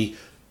slightly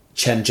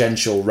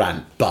tangential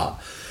rant, but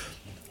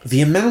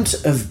the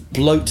amount of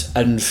bloat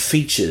and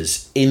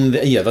features in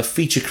the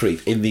feature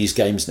creep in these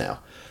games now.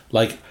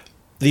 Like,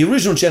 the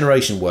original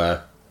generation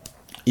were,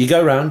 you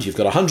go around, you've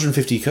got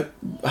 151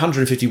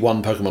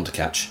 Pokemon to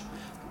catch,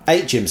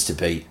 8 gyms to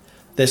beat.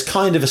 There's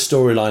kind of a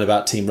storyline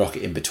about Team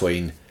Rocket in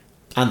between,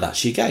 and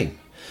that's your game.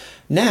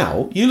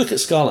 Now, you look at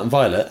Scarlet and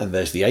Violet, and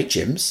there's the 8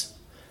 gyms,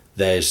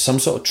 there's some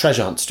sort of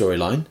treasure hunt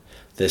storyline,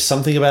 there's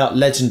something about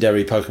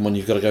legendary Pokemon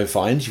you've got to go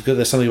find,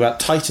 there's something about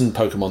Titan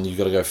Pokemon you've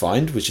got to go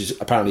find, which is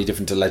apparently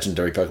different to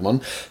legendary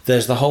Pokemon.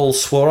 There's the whole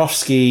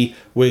Swarovski,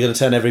 we're going to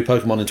turn every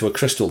Pokemon into a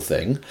crystal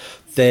thing.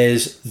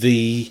 There's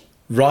the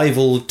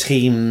rival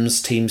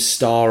teams, Team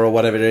Star or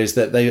whatever it is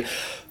that they...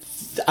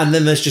 And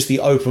then there's just the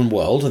open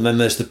world, and then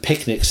there's the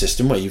picnic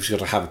system where you've got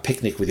to have a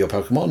picnic with your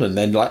Pokemon, and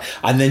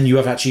then you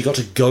have actually got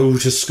to go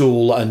to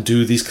school and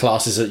do these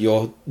classes at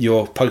your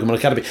Pokemon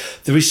Academy.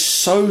 There is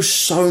so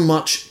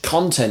much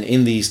content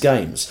in these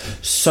games,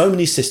 so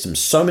many systems,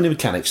 so many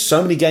mechanics,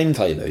 so many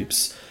gameplay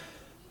loops.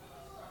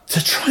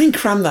 To try and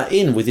cram that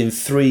in within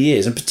 3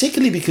 years, and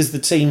particularly because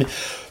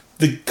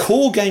the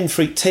core Game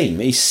Freak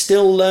team is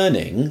still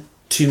learning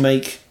to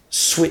make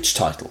Switch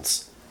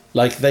titles.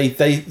 Like,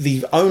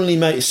 they've only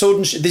made Sword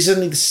and Shield. This is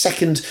only the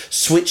second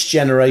Switch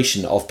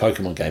generation of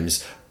Pokemon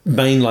games,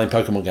 mainline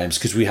Pokemon games,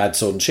 because we had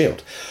Sword and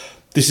Shield.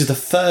 This is the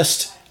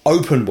first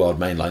open world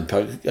mainline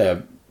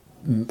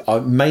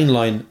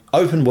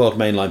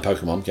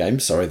Pokemon game.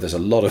 Sorry, there's a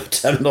lot of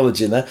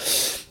terminology in there.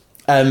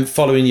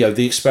 Following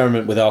the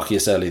experiment with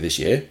Arceus earlier this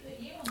year,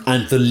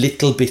 and the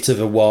little bit of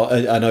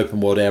an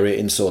open world area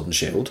in Sword and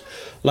Shield.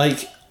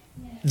 Like,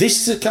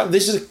 this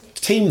is a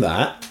team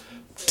that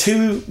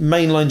 2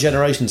 mainline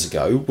generations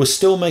ago was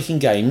still making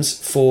games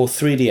for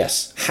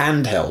 3DS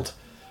handheld,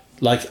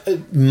 like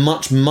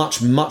much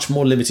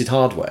more limited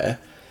hardware.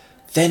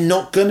 They're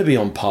not going to be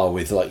on par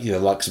with the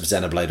likes of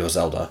Xenoblade or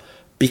Zelda,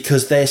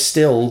 because they're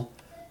still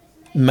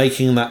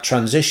making that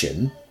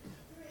transition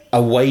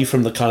away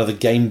from the kind of the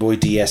Game Boy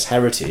DS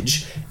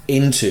heritage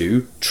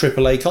into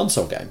AAA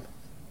console game.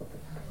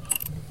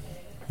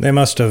 They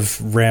must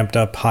have ramped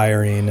up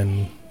hiring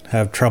and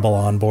have trouble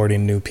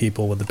onboarding new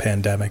people with the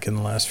pandemic in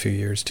the last few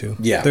years too.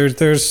 Yeah,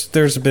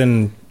 there's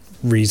been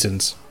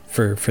reasons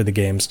for the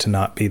games to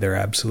not be their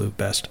absolute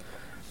best.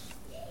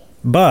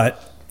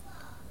 But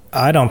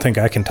I don't think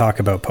I can talk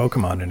about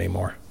Pokemon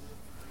anymore.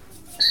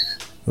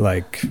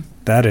 Like,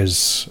 that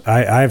is,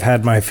 I've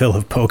had my fill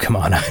of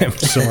Pokemon. I'm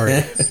sorry.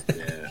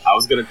 Yeah, I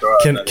was gonna throw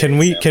out Can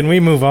we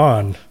move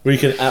on? We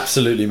can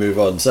absolutely move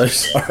on. So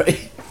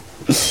sorry.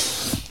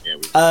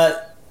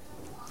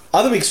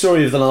 Other big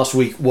story of the last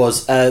week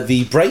was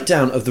the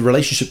breakdown of the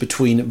relationship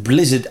between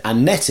Blizzard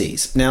and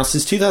NetEase. Now,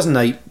 since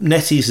 2008,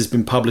 NetEase has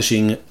been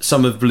publishing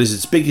some of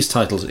Blizzard's biggest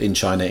titles in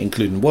China,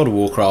 including World of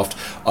Warcraft,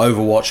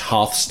 Overwatch,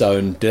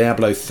 Hearthstone,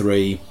 Diablo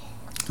 3,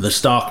 the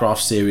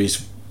StarCraft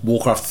series,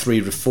 Warcraft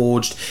 3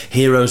 Reforged,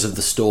 Heroes of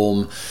the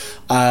Storm.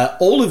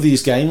 All of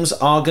these games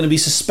are going to be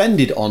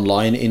suspended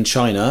online in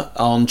China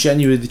on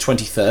January the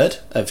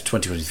 23rd of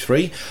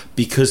 2023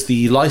 because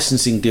the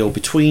licensing deal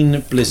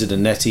between Blizzard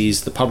and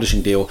NetEase, the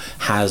publishing deal,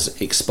 has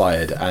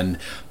expired. And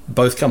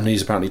both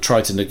companies apparently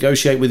tried to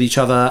negotiate with each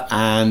other,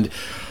 and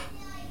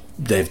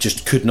they've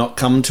just could not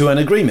come to an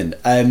agreement.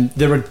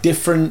 There are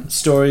different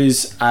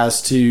stories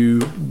as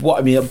to what...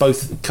 I mean,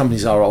 both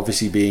companies are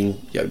obviously being,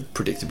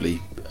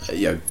 predictably...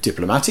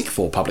 diplomatic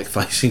for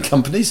public-facing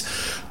companies.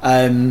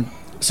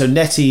 So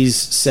NetEase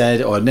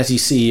said, or NetEase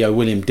CEO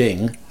William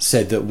Ding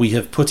said, that we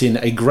have put in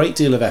a great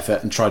deal of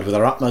effort and tried with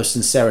our utmost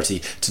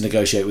sincerity to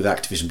negotiate with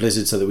Activision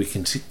Blizzard so that we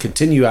can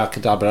continue our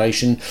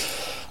collaboration.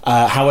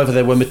 However,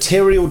 there were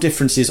material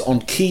differences on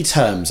key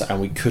terms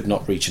and we could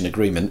not reach an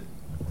agreement.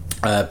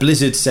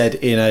 Blizzard said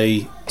in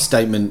a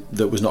statement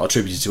that was not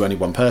attributed to any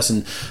one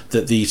person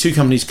that the two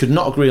companies could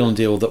not agree on a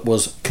deal that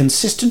was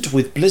consistent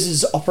with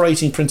Blizzard's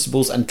operating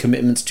principles and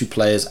commitments to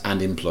players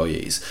and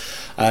employees.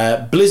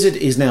 Blizzard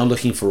is now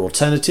looking for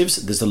alternatives.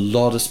 There's a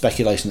lot of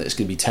speculation that it's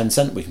going to be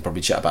Tencent. We can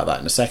probably chat about that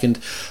in a second.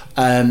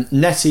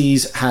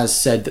 NetEase has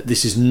said that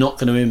this is not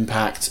going to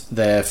impact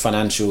their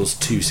financials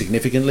too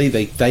significantly.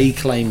 They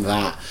claim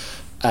that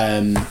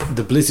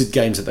the Blizzard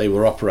games that they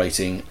were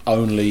operating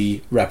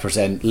only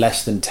represent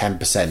less than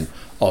 10%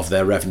 of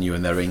their revenue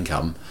and their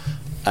income,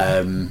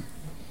 and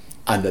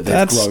that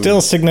that's grown.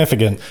 Still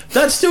significant.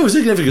 That's still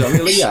significant. I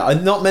mean, yeah,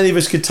 not many of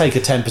us could take a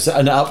 10%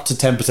 and up to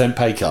 10%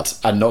 pay cut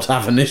and not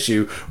have an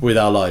issue with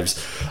our lives.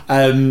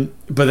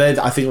 But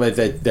I think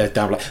they're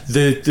down.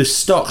 The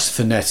stocks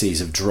for NetEase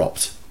have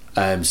dropped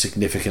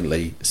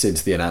significantly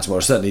since the announcement,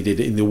 or certainly did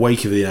in the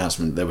wake of the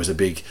announcement. There was a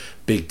big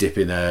dip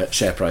in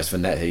share price for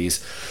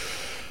NetEase.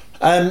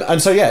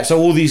 And so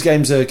all these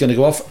games are going to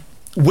go off.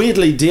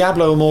 Weirdly,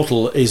 Diablo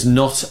Immortal is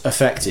not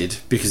affected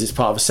because it's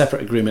part of a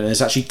separate agreement and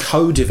it's actually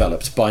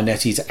co-developed by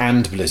NetEase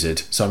and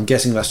Blizzard. So I'm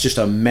guessing that's just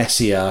a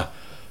messier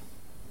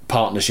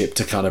partnership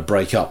to kind of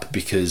break up,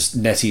 because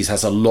NetEase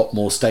has a lot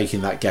more stake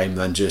in that game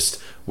than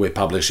just we're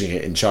publishing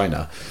it in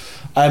China.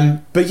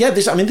 But yeah,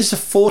 this is a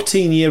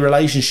 14-year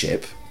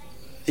relationship.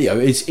 You know,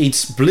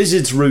 it's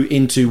Blizzard's route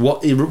into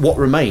what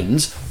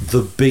remains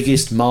the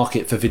biggest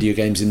market for video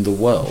games in the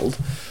world.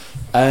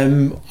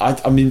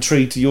 I'm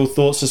intrigued to your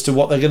thoughts as to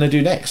what they're going to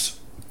do next.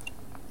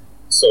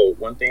 So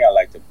one thing I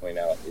like to point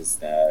out is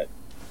that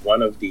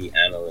one of the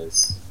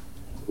analysts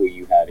who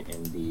you had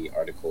in the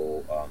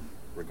article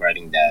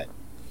regarding that,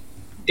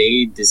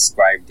 they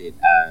described it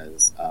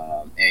as,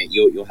 and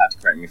you'll have to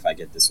correct me if I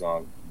get this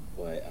wrong,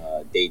 but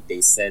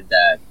they said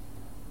that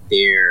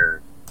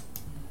they're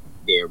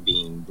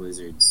being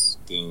Blizzard's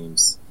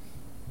games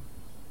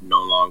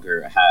no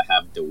longer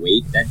have the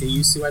weight that they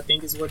used to, I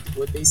think is what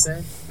they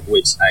said,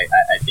 which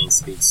I think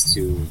speaks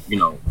to, you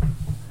know,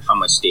 how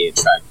much they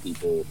attract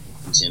people,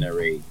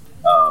 generate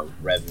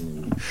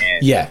revenue.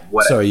 And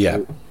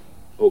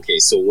okay,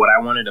 so what I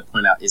wanted to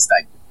point out is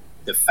like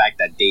the fact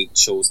that they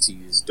chose to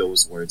use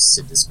those words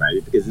to describe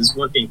it, because it's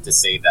one thing to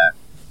say that,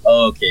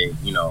 oh, okay,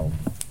 you know,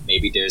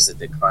 maybe there's a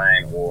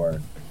decline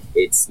or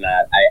it's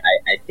not.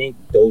 I think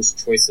those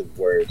choice of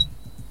words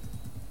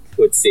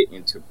puts it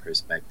into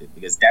perspective,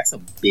 because that's a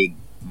big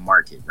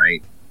market,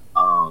 right?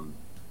 And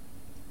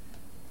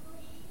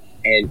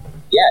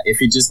yeah,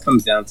 if it just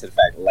comes down to the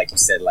fact, like you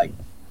said, like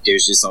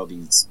there's just all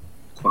these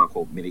quote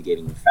unquote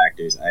mitigating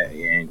factors,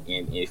 and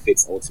if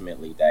it's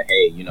ultimately that,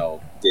 hey, you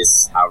know,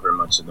 this however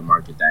much of the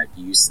market that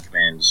you used to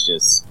command is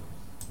just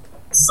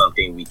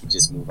something we could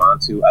just move on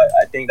to,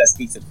 I think that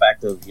speaks to the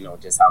fact of, you know,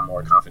 just how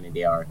more confident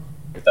they are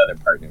with other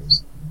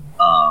partners,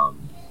 or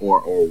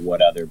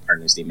what other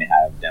partners they may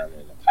have down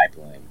in the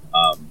pipeline.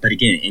 But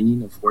again,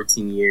 ending a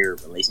 14-year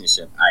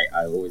relationship, I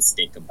always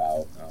think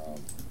about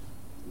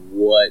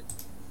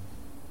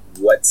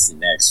what's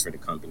next for the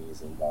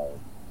companies involved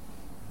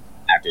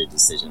after a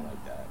decision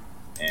like that.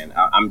 And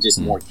I'm just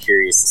more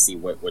curious to see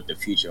what the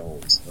future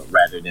holds,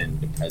 rather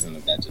than the present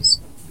of that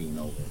just being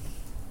over.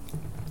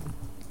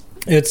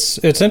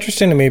 It's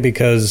interesting to me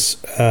because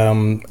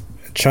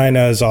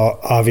China is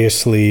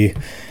obviously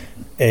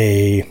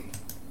a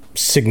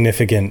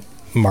significant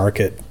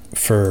market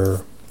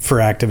for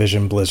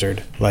Activision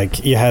Blizzard.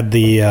 Like, you had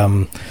the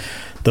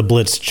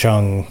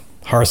Blitzchung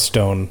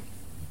Hearthstone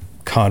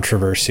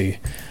controversy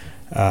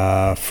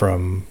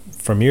from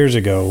years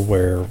ago,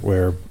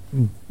 where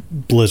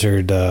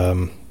Blizzard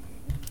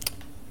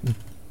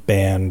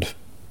banned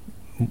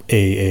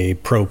a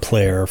pro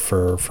player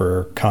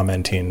for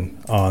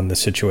commenting on the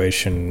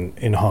situation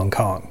in Hong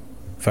Kong,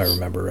 if I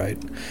remember right.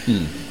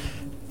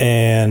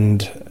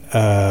 And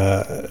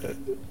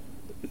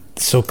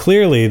so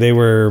clearly they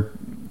were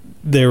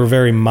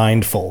very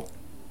mindful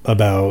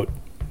about,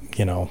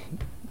 you know,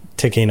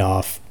 ticking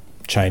off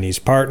Chinese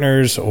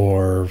partners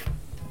or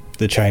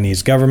the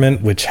Chinese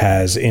government, which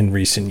has in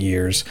recent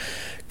years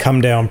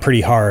come down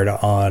pretty hard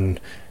on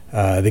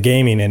the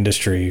gaming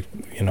industry,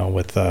 you know,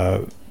 with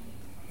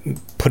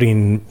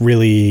putting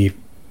really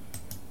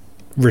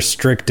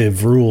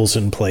restrictive rules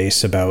in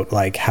place about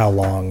like how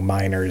long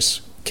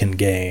minors can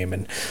game,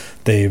 and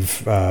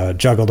they've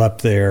juggled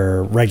up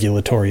their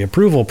regulatory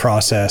approval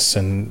process,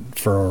 and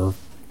for,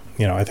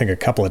 you know, I think a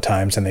couple of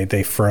times, and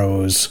they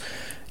froze,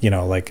 you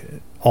know, like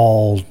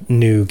all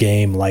new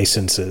game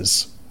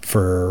licenses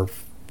for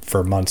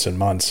months and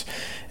months,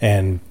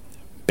 and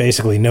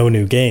basically no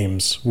new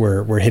games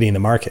were hitting the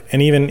market.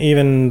 And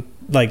even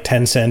like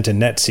Tencent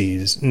and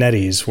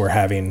NetEase were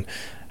having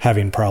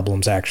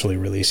problems actually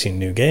releasing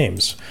new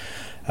games.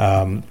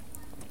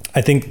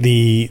 I think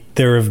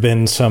there have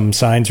been some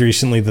signs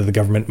recently that the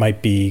government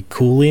might be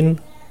cooling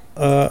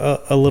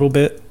a little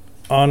bit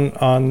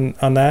on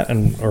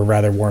that, or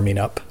rather warming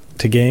up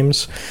to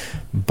games.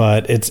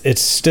 But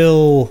it's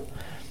still,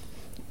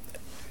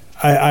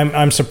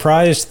 I'm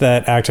surprised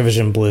that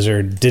Activision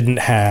Blizzard didn't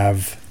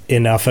have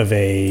enough of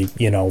a,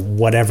 you know,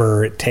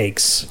 whatever it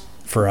takes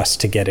for us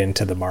to get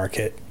into the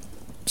market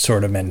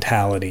sort of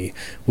mentality.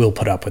 We'll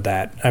put up with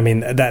that. I mean,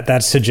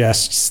 that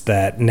suggests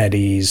that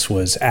NetEase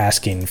was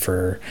asking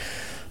for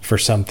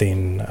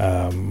something,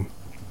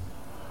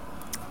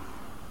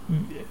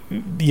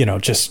 you know,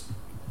 just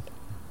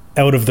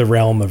out of the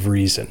realm of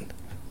reason.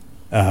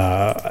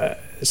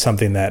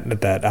 Something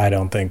that I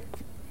don't think,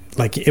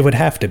 like, it would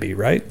have to be,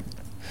 right?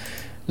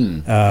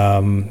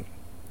 And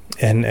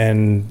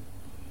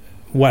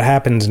what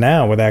happens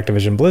now with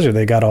Activision Blizzard,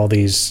 they got all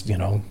these, you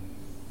know,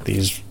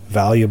 these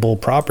valuable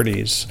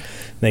properties.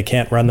 They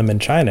can't run them in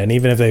China. And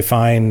even if they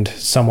find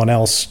someone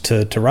else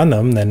to run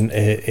them, then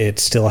it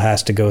still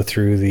has to go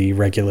through the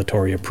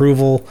regulatory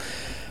approval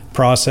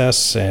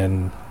process.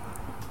 And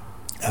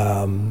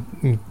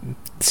it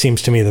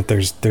seems to me that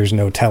there's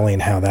no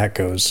telling how that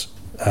goes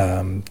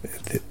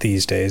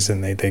these days.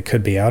 And they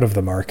could be out of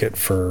the market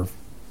for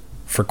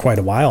quite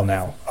a while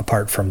now,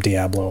 apart from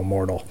Diablo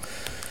Immortal.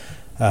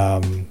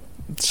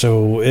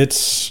 So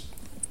it's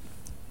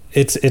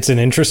an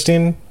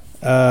interesting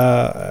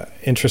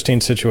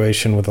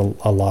situation with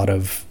a lot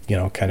of, you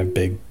know, kind of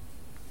big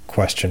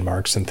question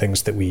marks and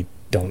things that we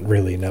don't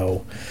really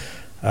know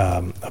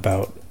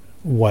about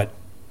what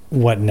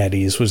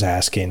NetEase was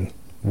asking,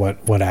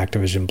 what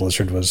Activision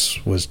Blizzard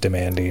was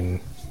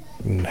demanding,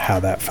 and how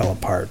that fell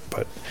apart.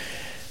 But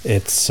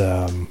it's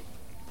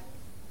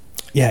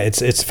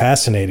it's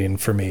fascinating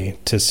for me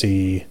to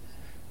see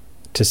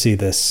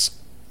this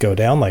go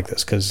down like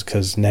this, because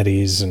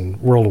NetEase and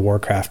World of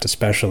Warcraft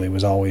especially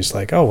was always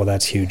like, oh well,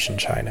 that's huge in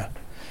China.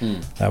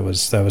 That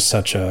was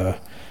such a,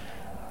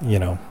 you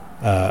know,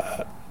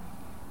 that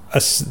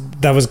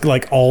was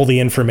like all the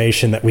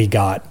information that we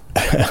got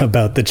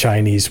about the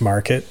Chinese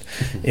market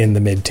in the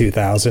mid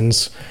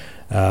 2000s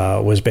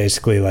was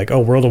basically like, oh,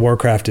 World of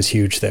Warcraft is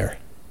huge there.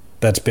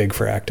 That's big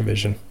for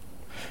Activision,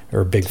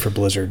 or big for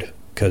Blizzard,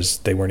 because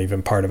they weren't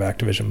even part of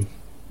Activision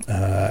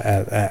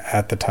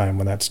at the time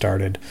when that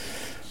started.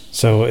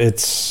 So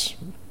it's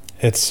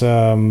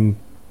going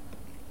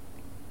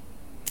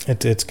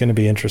to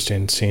be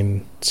interesting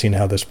seeing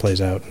how this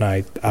plays out, and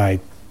I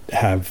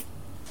have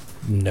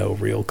no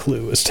real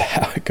clue as to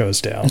how it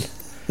goes down.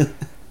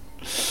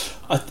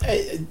 I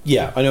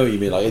know what you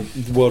mean. Like,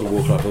 World of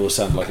Warcraft always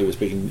sounded like it was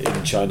big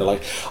in China.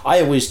 Like, I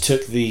always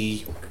took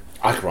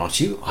I grant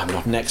you, I'm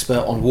not an expert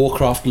on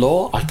Warcraft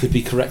lore. I could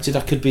be corrected.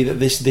 I could be that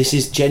this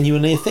is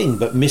genuinely a thing.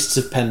 But Mists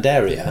of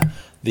Pandaria,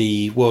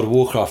 the World of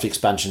Warcraft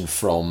expansion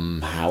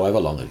from however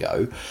long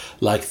ago,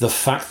 like, the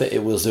fact that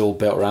it was all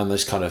built around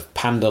this kind of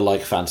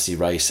panda-like fantasy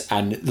race,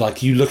 and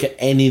like, you look at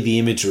any of the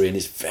imagery and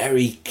it's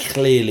very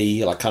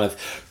clearly like kind of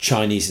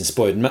Chinese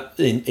inspired.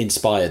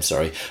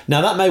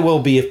 Now that may well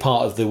be a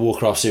part of the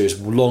Warcraft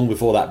series long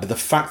before that, but the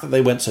fact that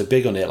they went so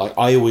big on it, like,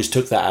 I always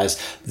took that as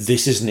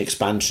this is an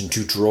expansion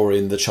to draw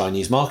in the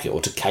Chinese market, or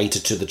to cater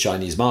to the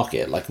Chinese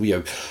market, like, you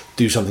know,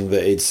 do something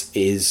that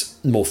is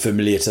more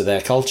familiar to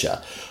their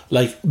culture.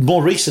 Like,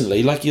 more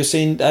recently, like, you're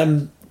seeing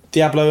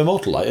Diablo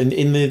Immortal, like,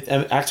 in the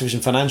Activision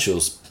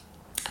financials.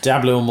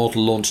 Diablo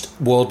Immortal launched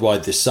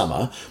worldwide this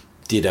summer,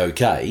 did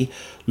okay.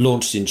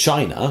 Launched in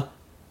China,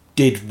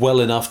 did well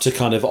enough to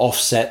kind of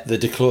offset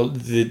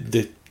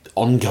the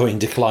ongoing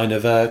decline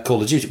of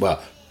Call of Duty.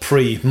 Well,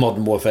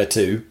 pre-Modern Warfare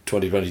 2,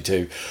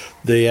 2022,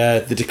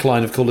 the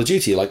decline of Call of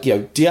Duty. Like,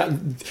 you know,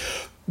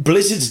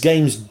 Blizzard's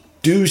games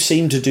do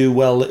seem to do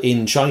well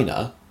in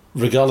China,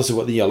 regardless of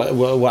what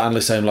what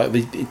analysts saying. Like,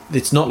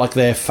 it's not like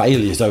they're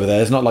failures over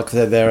there. It's not like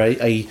they're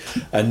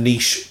a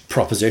niche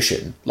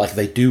proposition. Like,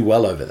 they do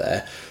well over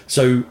there.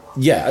 So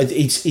yeah,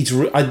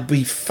 I'd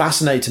be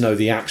fascinated to know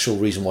the actual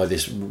reason why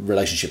this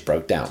relationship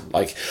broke down.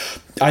 Like,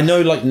 I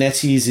know, like,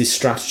 NetEase's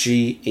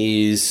strategy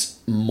is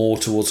more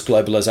towards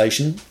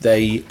globalization.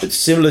 It's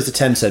similar to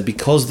Tencent,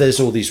 because there's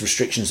all these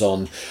restrictions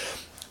on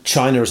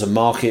China as a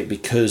market,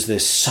 because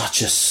there's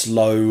such a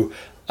slow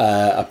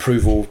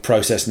approval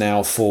process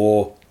now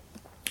for,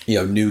 you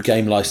know, new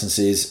game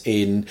licenses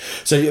in.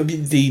 So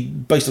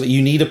basically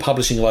you need a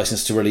publishing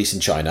license to release in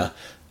China,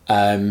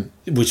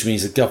 which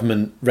means the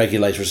government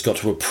regulator has got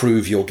to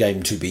approve your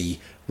game to be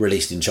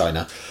released in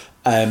China.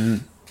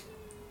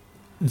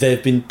 There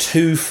have been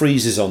 2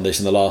 freezes on this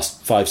in the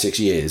last 5-6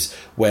 years,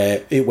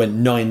 where it went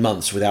 9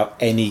 months without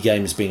any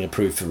games being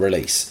approved for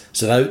release.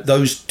 So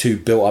those 2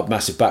 built up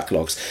massive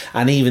backlogs.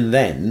 And even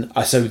then,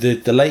 so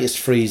the latest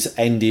freeze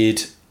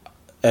ended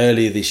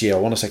earlier this year. I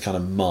want to say kind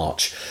of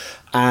March,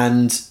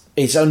 and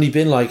it's only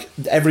been like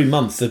every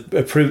month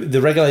the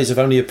regulators have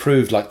only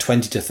approved like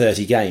 20 to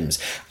 30 games,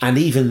 and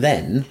even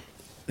then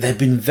there have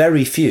been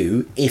very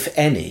few, if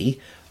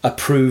any,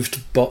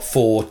 approved but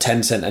for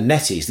Tencent and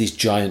NetEase, these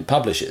giant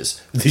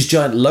publishers, these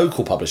giant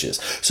local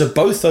publishers. So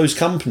both those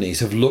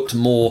companies have looked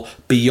more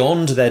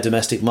beyond their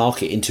domestic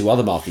market into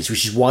other markets,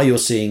 which is why you're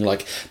seeing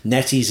like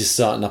NetEase is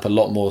starting up a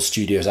lot more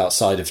studios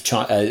outside of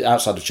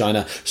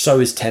China. So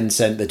is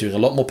Tencent. They're doing a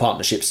lot more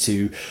partnerships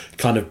to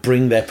kind of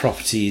bring their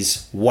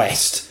properties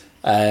west.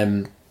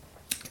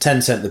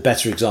 Tencent, the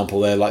better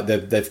example,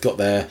 they've got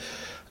their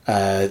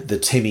the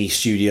Timmy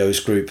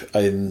Studios group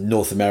in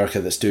North America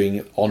that's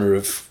doing Honor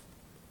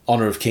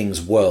of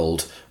Kings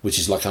World, which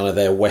is like kind of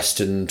their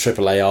Western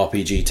AAA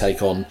RPG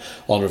take on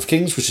Honor of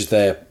Kings, which is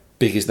their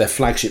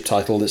flagship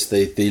title. It's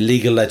the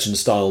League of Legends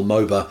style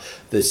MOBA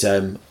that's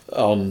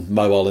on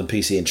mobile and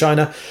PC in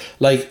China.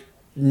 Like,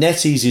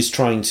 NetEase is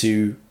trying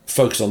to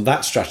focus on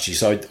that strategy,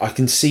 so I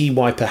can see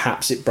why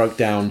perhaps it broke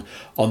down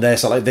on their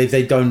side. Like,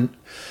 they don't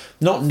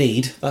not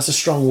need. That's a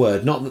strong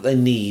word. Not that they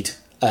need.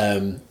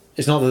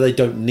 It's not that they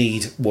don't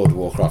need World of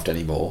Warcraft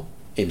anymore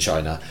in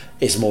China.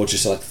 It's more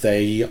just like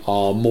they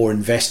are more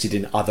invested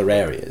in other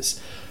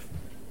areas.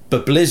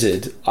 But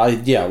Blizzard,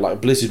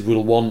 Blizzard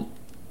will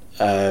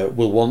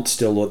want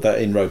still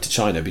that inroad to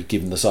China,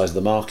 given the size of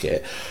the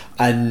market.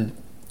 And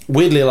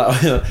weirdly,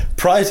 like,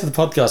 prior to the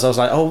podcast, I was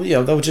like, oh,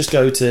 they'll just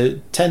go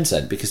to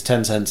Tencent because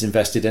Tencent's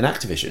invested in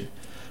Activision.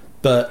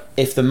 But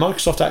if the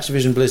Microsoft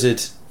Activision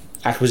Blizzard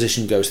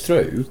acquisition goes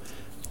through,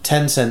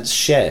 Tencent's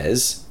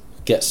shares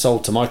get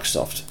sold to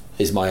Microsoft,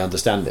 is my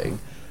understanding.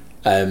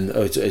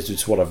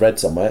 It's what I've read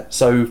somewhere.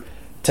 So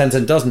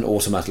Tencent doesn't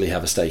automatically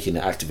have a stake in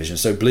Activision,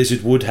 so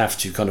Blizzard would have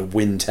to kind of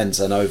win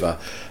Tencent over.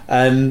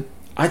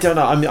 I don't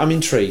know. I'm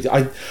intrigued.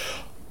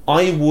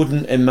 I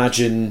wouldn't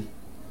imagine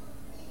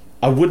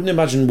I wouldn't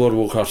imagine World of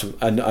Warcraft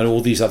and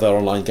all these other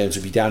online games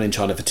would be down in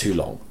China for too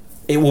long.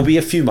 It will be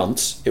a few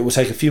months. It will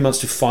take a few months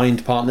to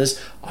find partners.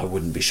 I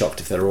wouldn't be shocked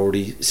if they're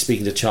already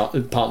speaking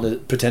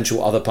to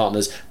potential other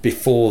partners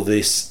before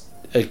this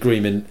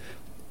agreement,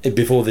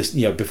 before this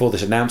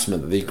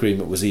announcement that the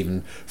agreement was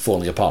even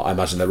falling apart. I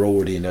imagine they're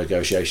already in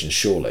negotiations,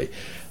 surely.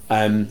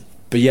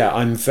 But yeah,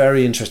 I'm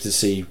very interested to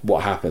see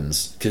what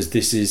happens, because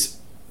these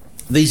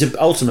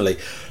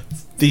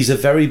are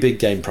very big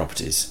game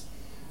properties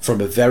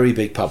from a very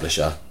big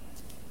publisher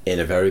in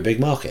a very big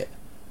market.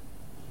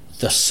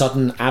 The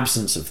sudden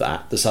absence of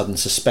that, the sudden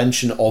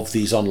suspension of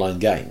these online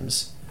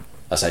games,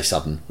 I say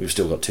sudden, we've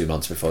still got 2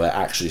 months before they're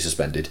actually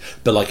suspended,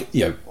 but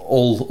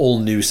all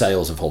new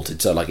sales have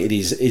halted, so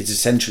it's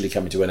essentially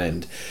coming to an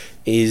end.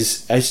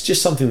 It's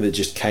just something that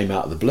just came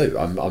out of the blue.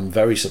 I'm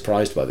very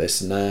surprised by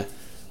this, and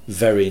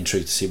very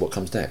intrigued to see what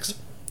comes next.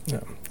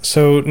 Yeah.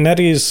 So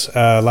NetEase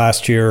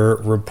last year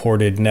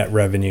reported net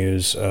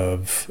revenues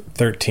of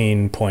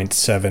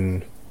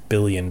 $13.7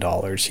 billion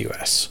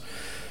US.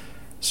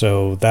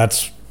 So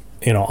that's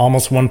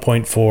almost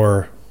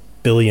 $1.4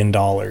 billion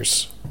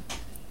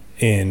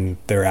in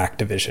their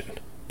Activision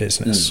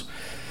business.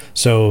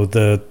 So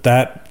the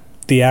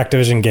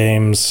Activision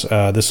games,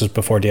 this was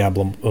before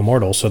Diablo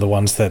Immortal, so the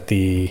ones that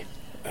the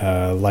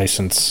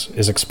license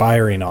is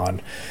expiring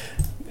on,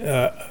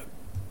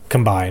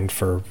 combined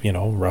for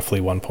roughly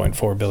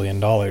 $1.4 billion.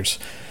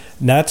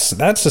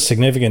 That's a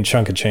significant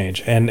chunk of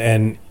change,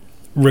 and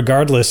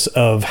regardless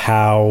of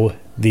how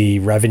the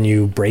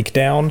revenue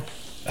breakdown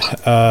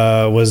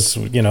was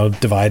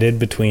divided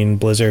between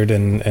Blizzard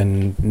and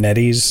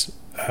NetEase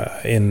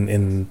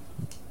in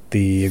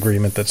the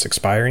agreement that's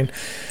expiring,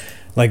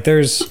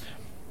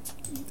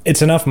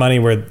 it's enough money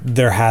where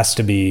there has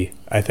to be,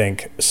 I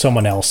think,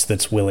 someone else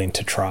that's willing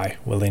to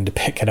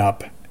pick it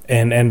up.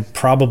 And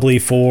probably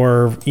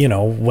for,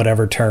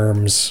 whatever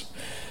terms,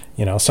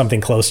 something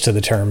close to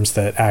the terms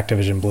that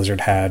Activision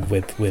Blizzard had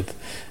with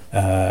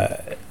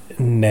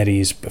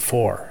NetEase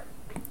before.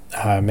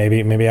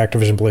 Maybe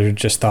Activision Blizzard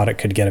just thought it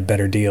could get a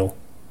better deal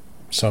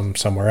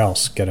somewhere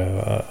else, get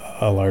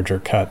a larger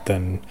cut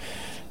than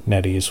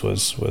NetEase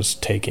was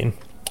taking.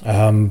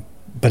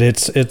 But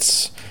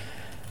it's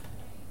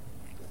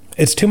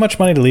too much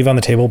money to leave on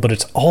the table, but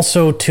it's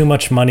also too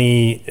much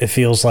money, it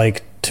feels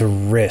like, to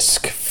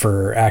risk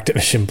for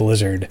Activision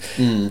Blizzard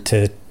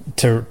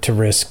to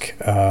risk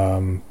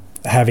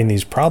having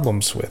these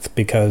problems with,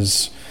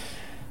 because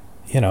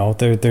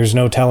there's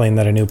no telling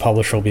that a new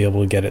publisher will be able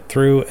to get it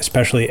through,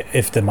 especially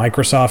if the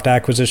Microsoft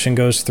acquisition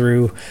goes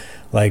through.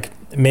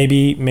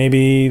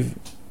 Maybe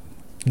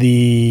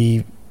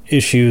the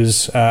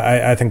issues,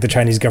 I think the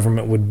Chinese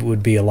government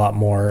would be a lot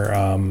more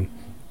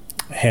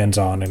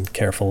hands-on and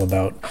careful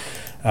about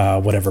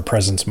whatever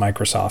presence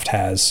Microsoft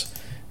has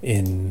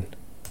in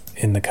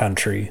the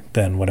country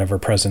than whatever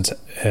presence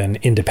an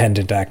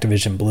independent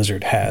Activision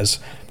Blizzard has.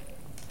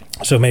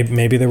 So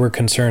maybe there were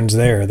concerns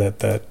there that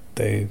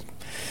they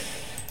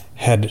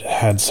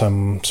had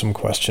some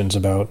questions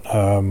about.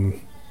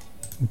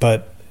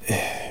 But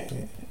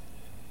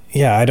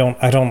yeah, I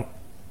don't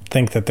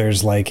think that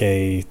there's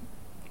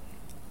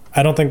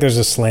I don't think there's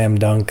a slam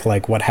dunk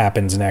what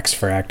happens next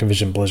for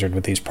Activision Blizzard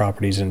with these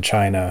properties in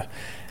China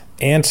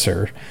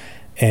answer,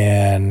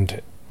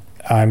 and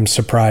I'm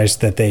surprised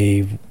that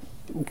they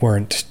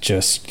weren't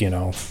just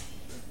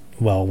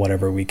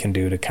whatever we can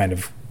do to kind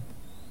of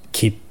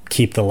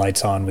keep the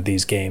lights on with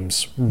these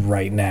games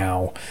right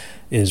now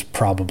is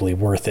probably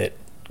worth it,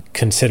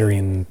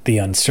 considering the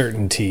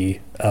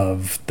uncertainty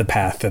of the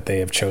path that they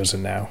have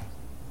chosen now.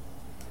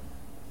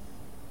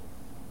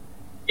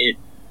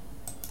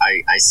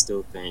 I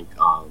still think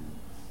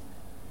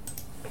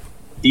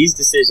these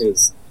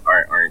decisions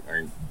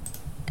aren't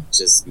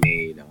just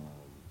made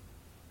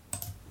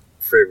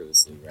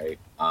frivolously, right?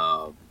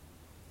 I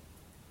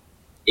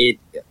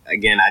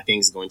think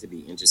it's going to be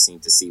interesting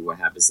to see what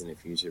happens in the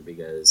future,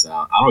 because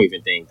I don't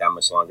even think that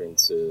much longer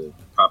into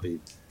probably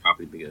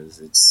because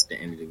it's the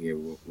end of the year,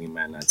 we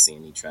might not see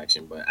any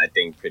traction, but I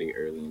think pretty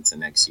early into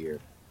next year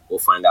we'll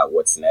find out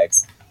what's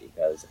next,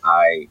 because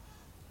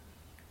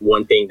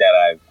one thing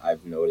that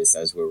I've noticed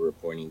as we're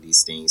reporting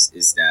these things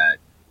is that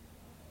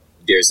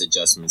there's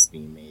adjustments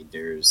being made.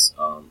 There's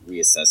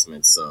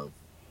reassessments of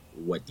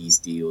what these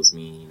deals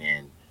mean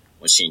and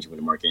what's changing with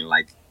the market. And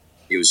like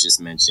it was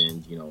just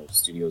mentioned,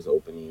 studios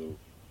opening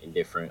in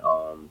different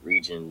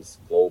regions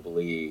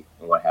globally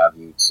and what have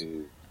you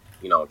to,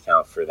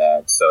 account for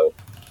that. So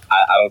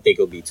I don't think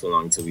it'll be too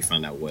long until we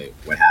find out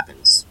what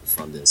happens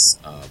from this.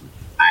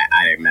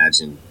 I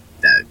imagine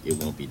that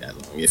it won't be that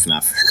long, if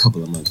not for a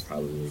couple of months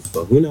probably,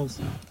 but who knows?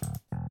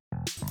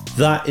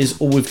 That is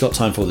all we've got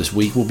time for this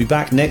week. We'll be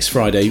back next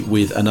Friday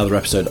with another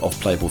episode of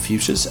Playable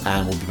Futures,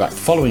 and we'll be back the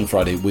following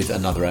Friday with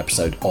another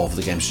episode of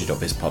the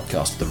GameStudioBiz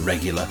podcast, the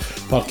regular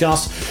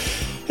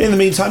podcast. In the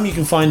meantime, you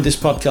can find this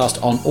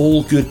podcast on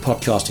all good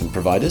podcasting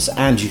providers,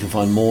 and you can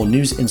find more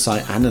news,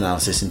 insight and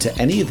analysis into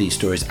any of these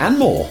stories and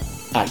more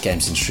at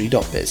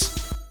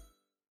gamesindustry.biz.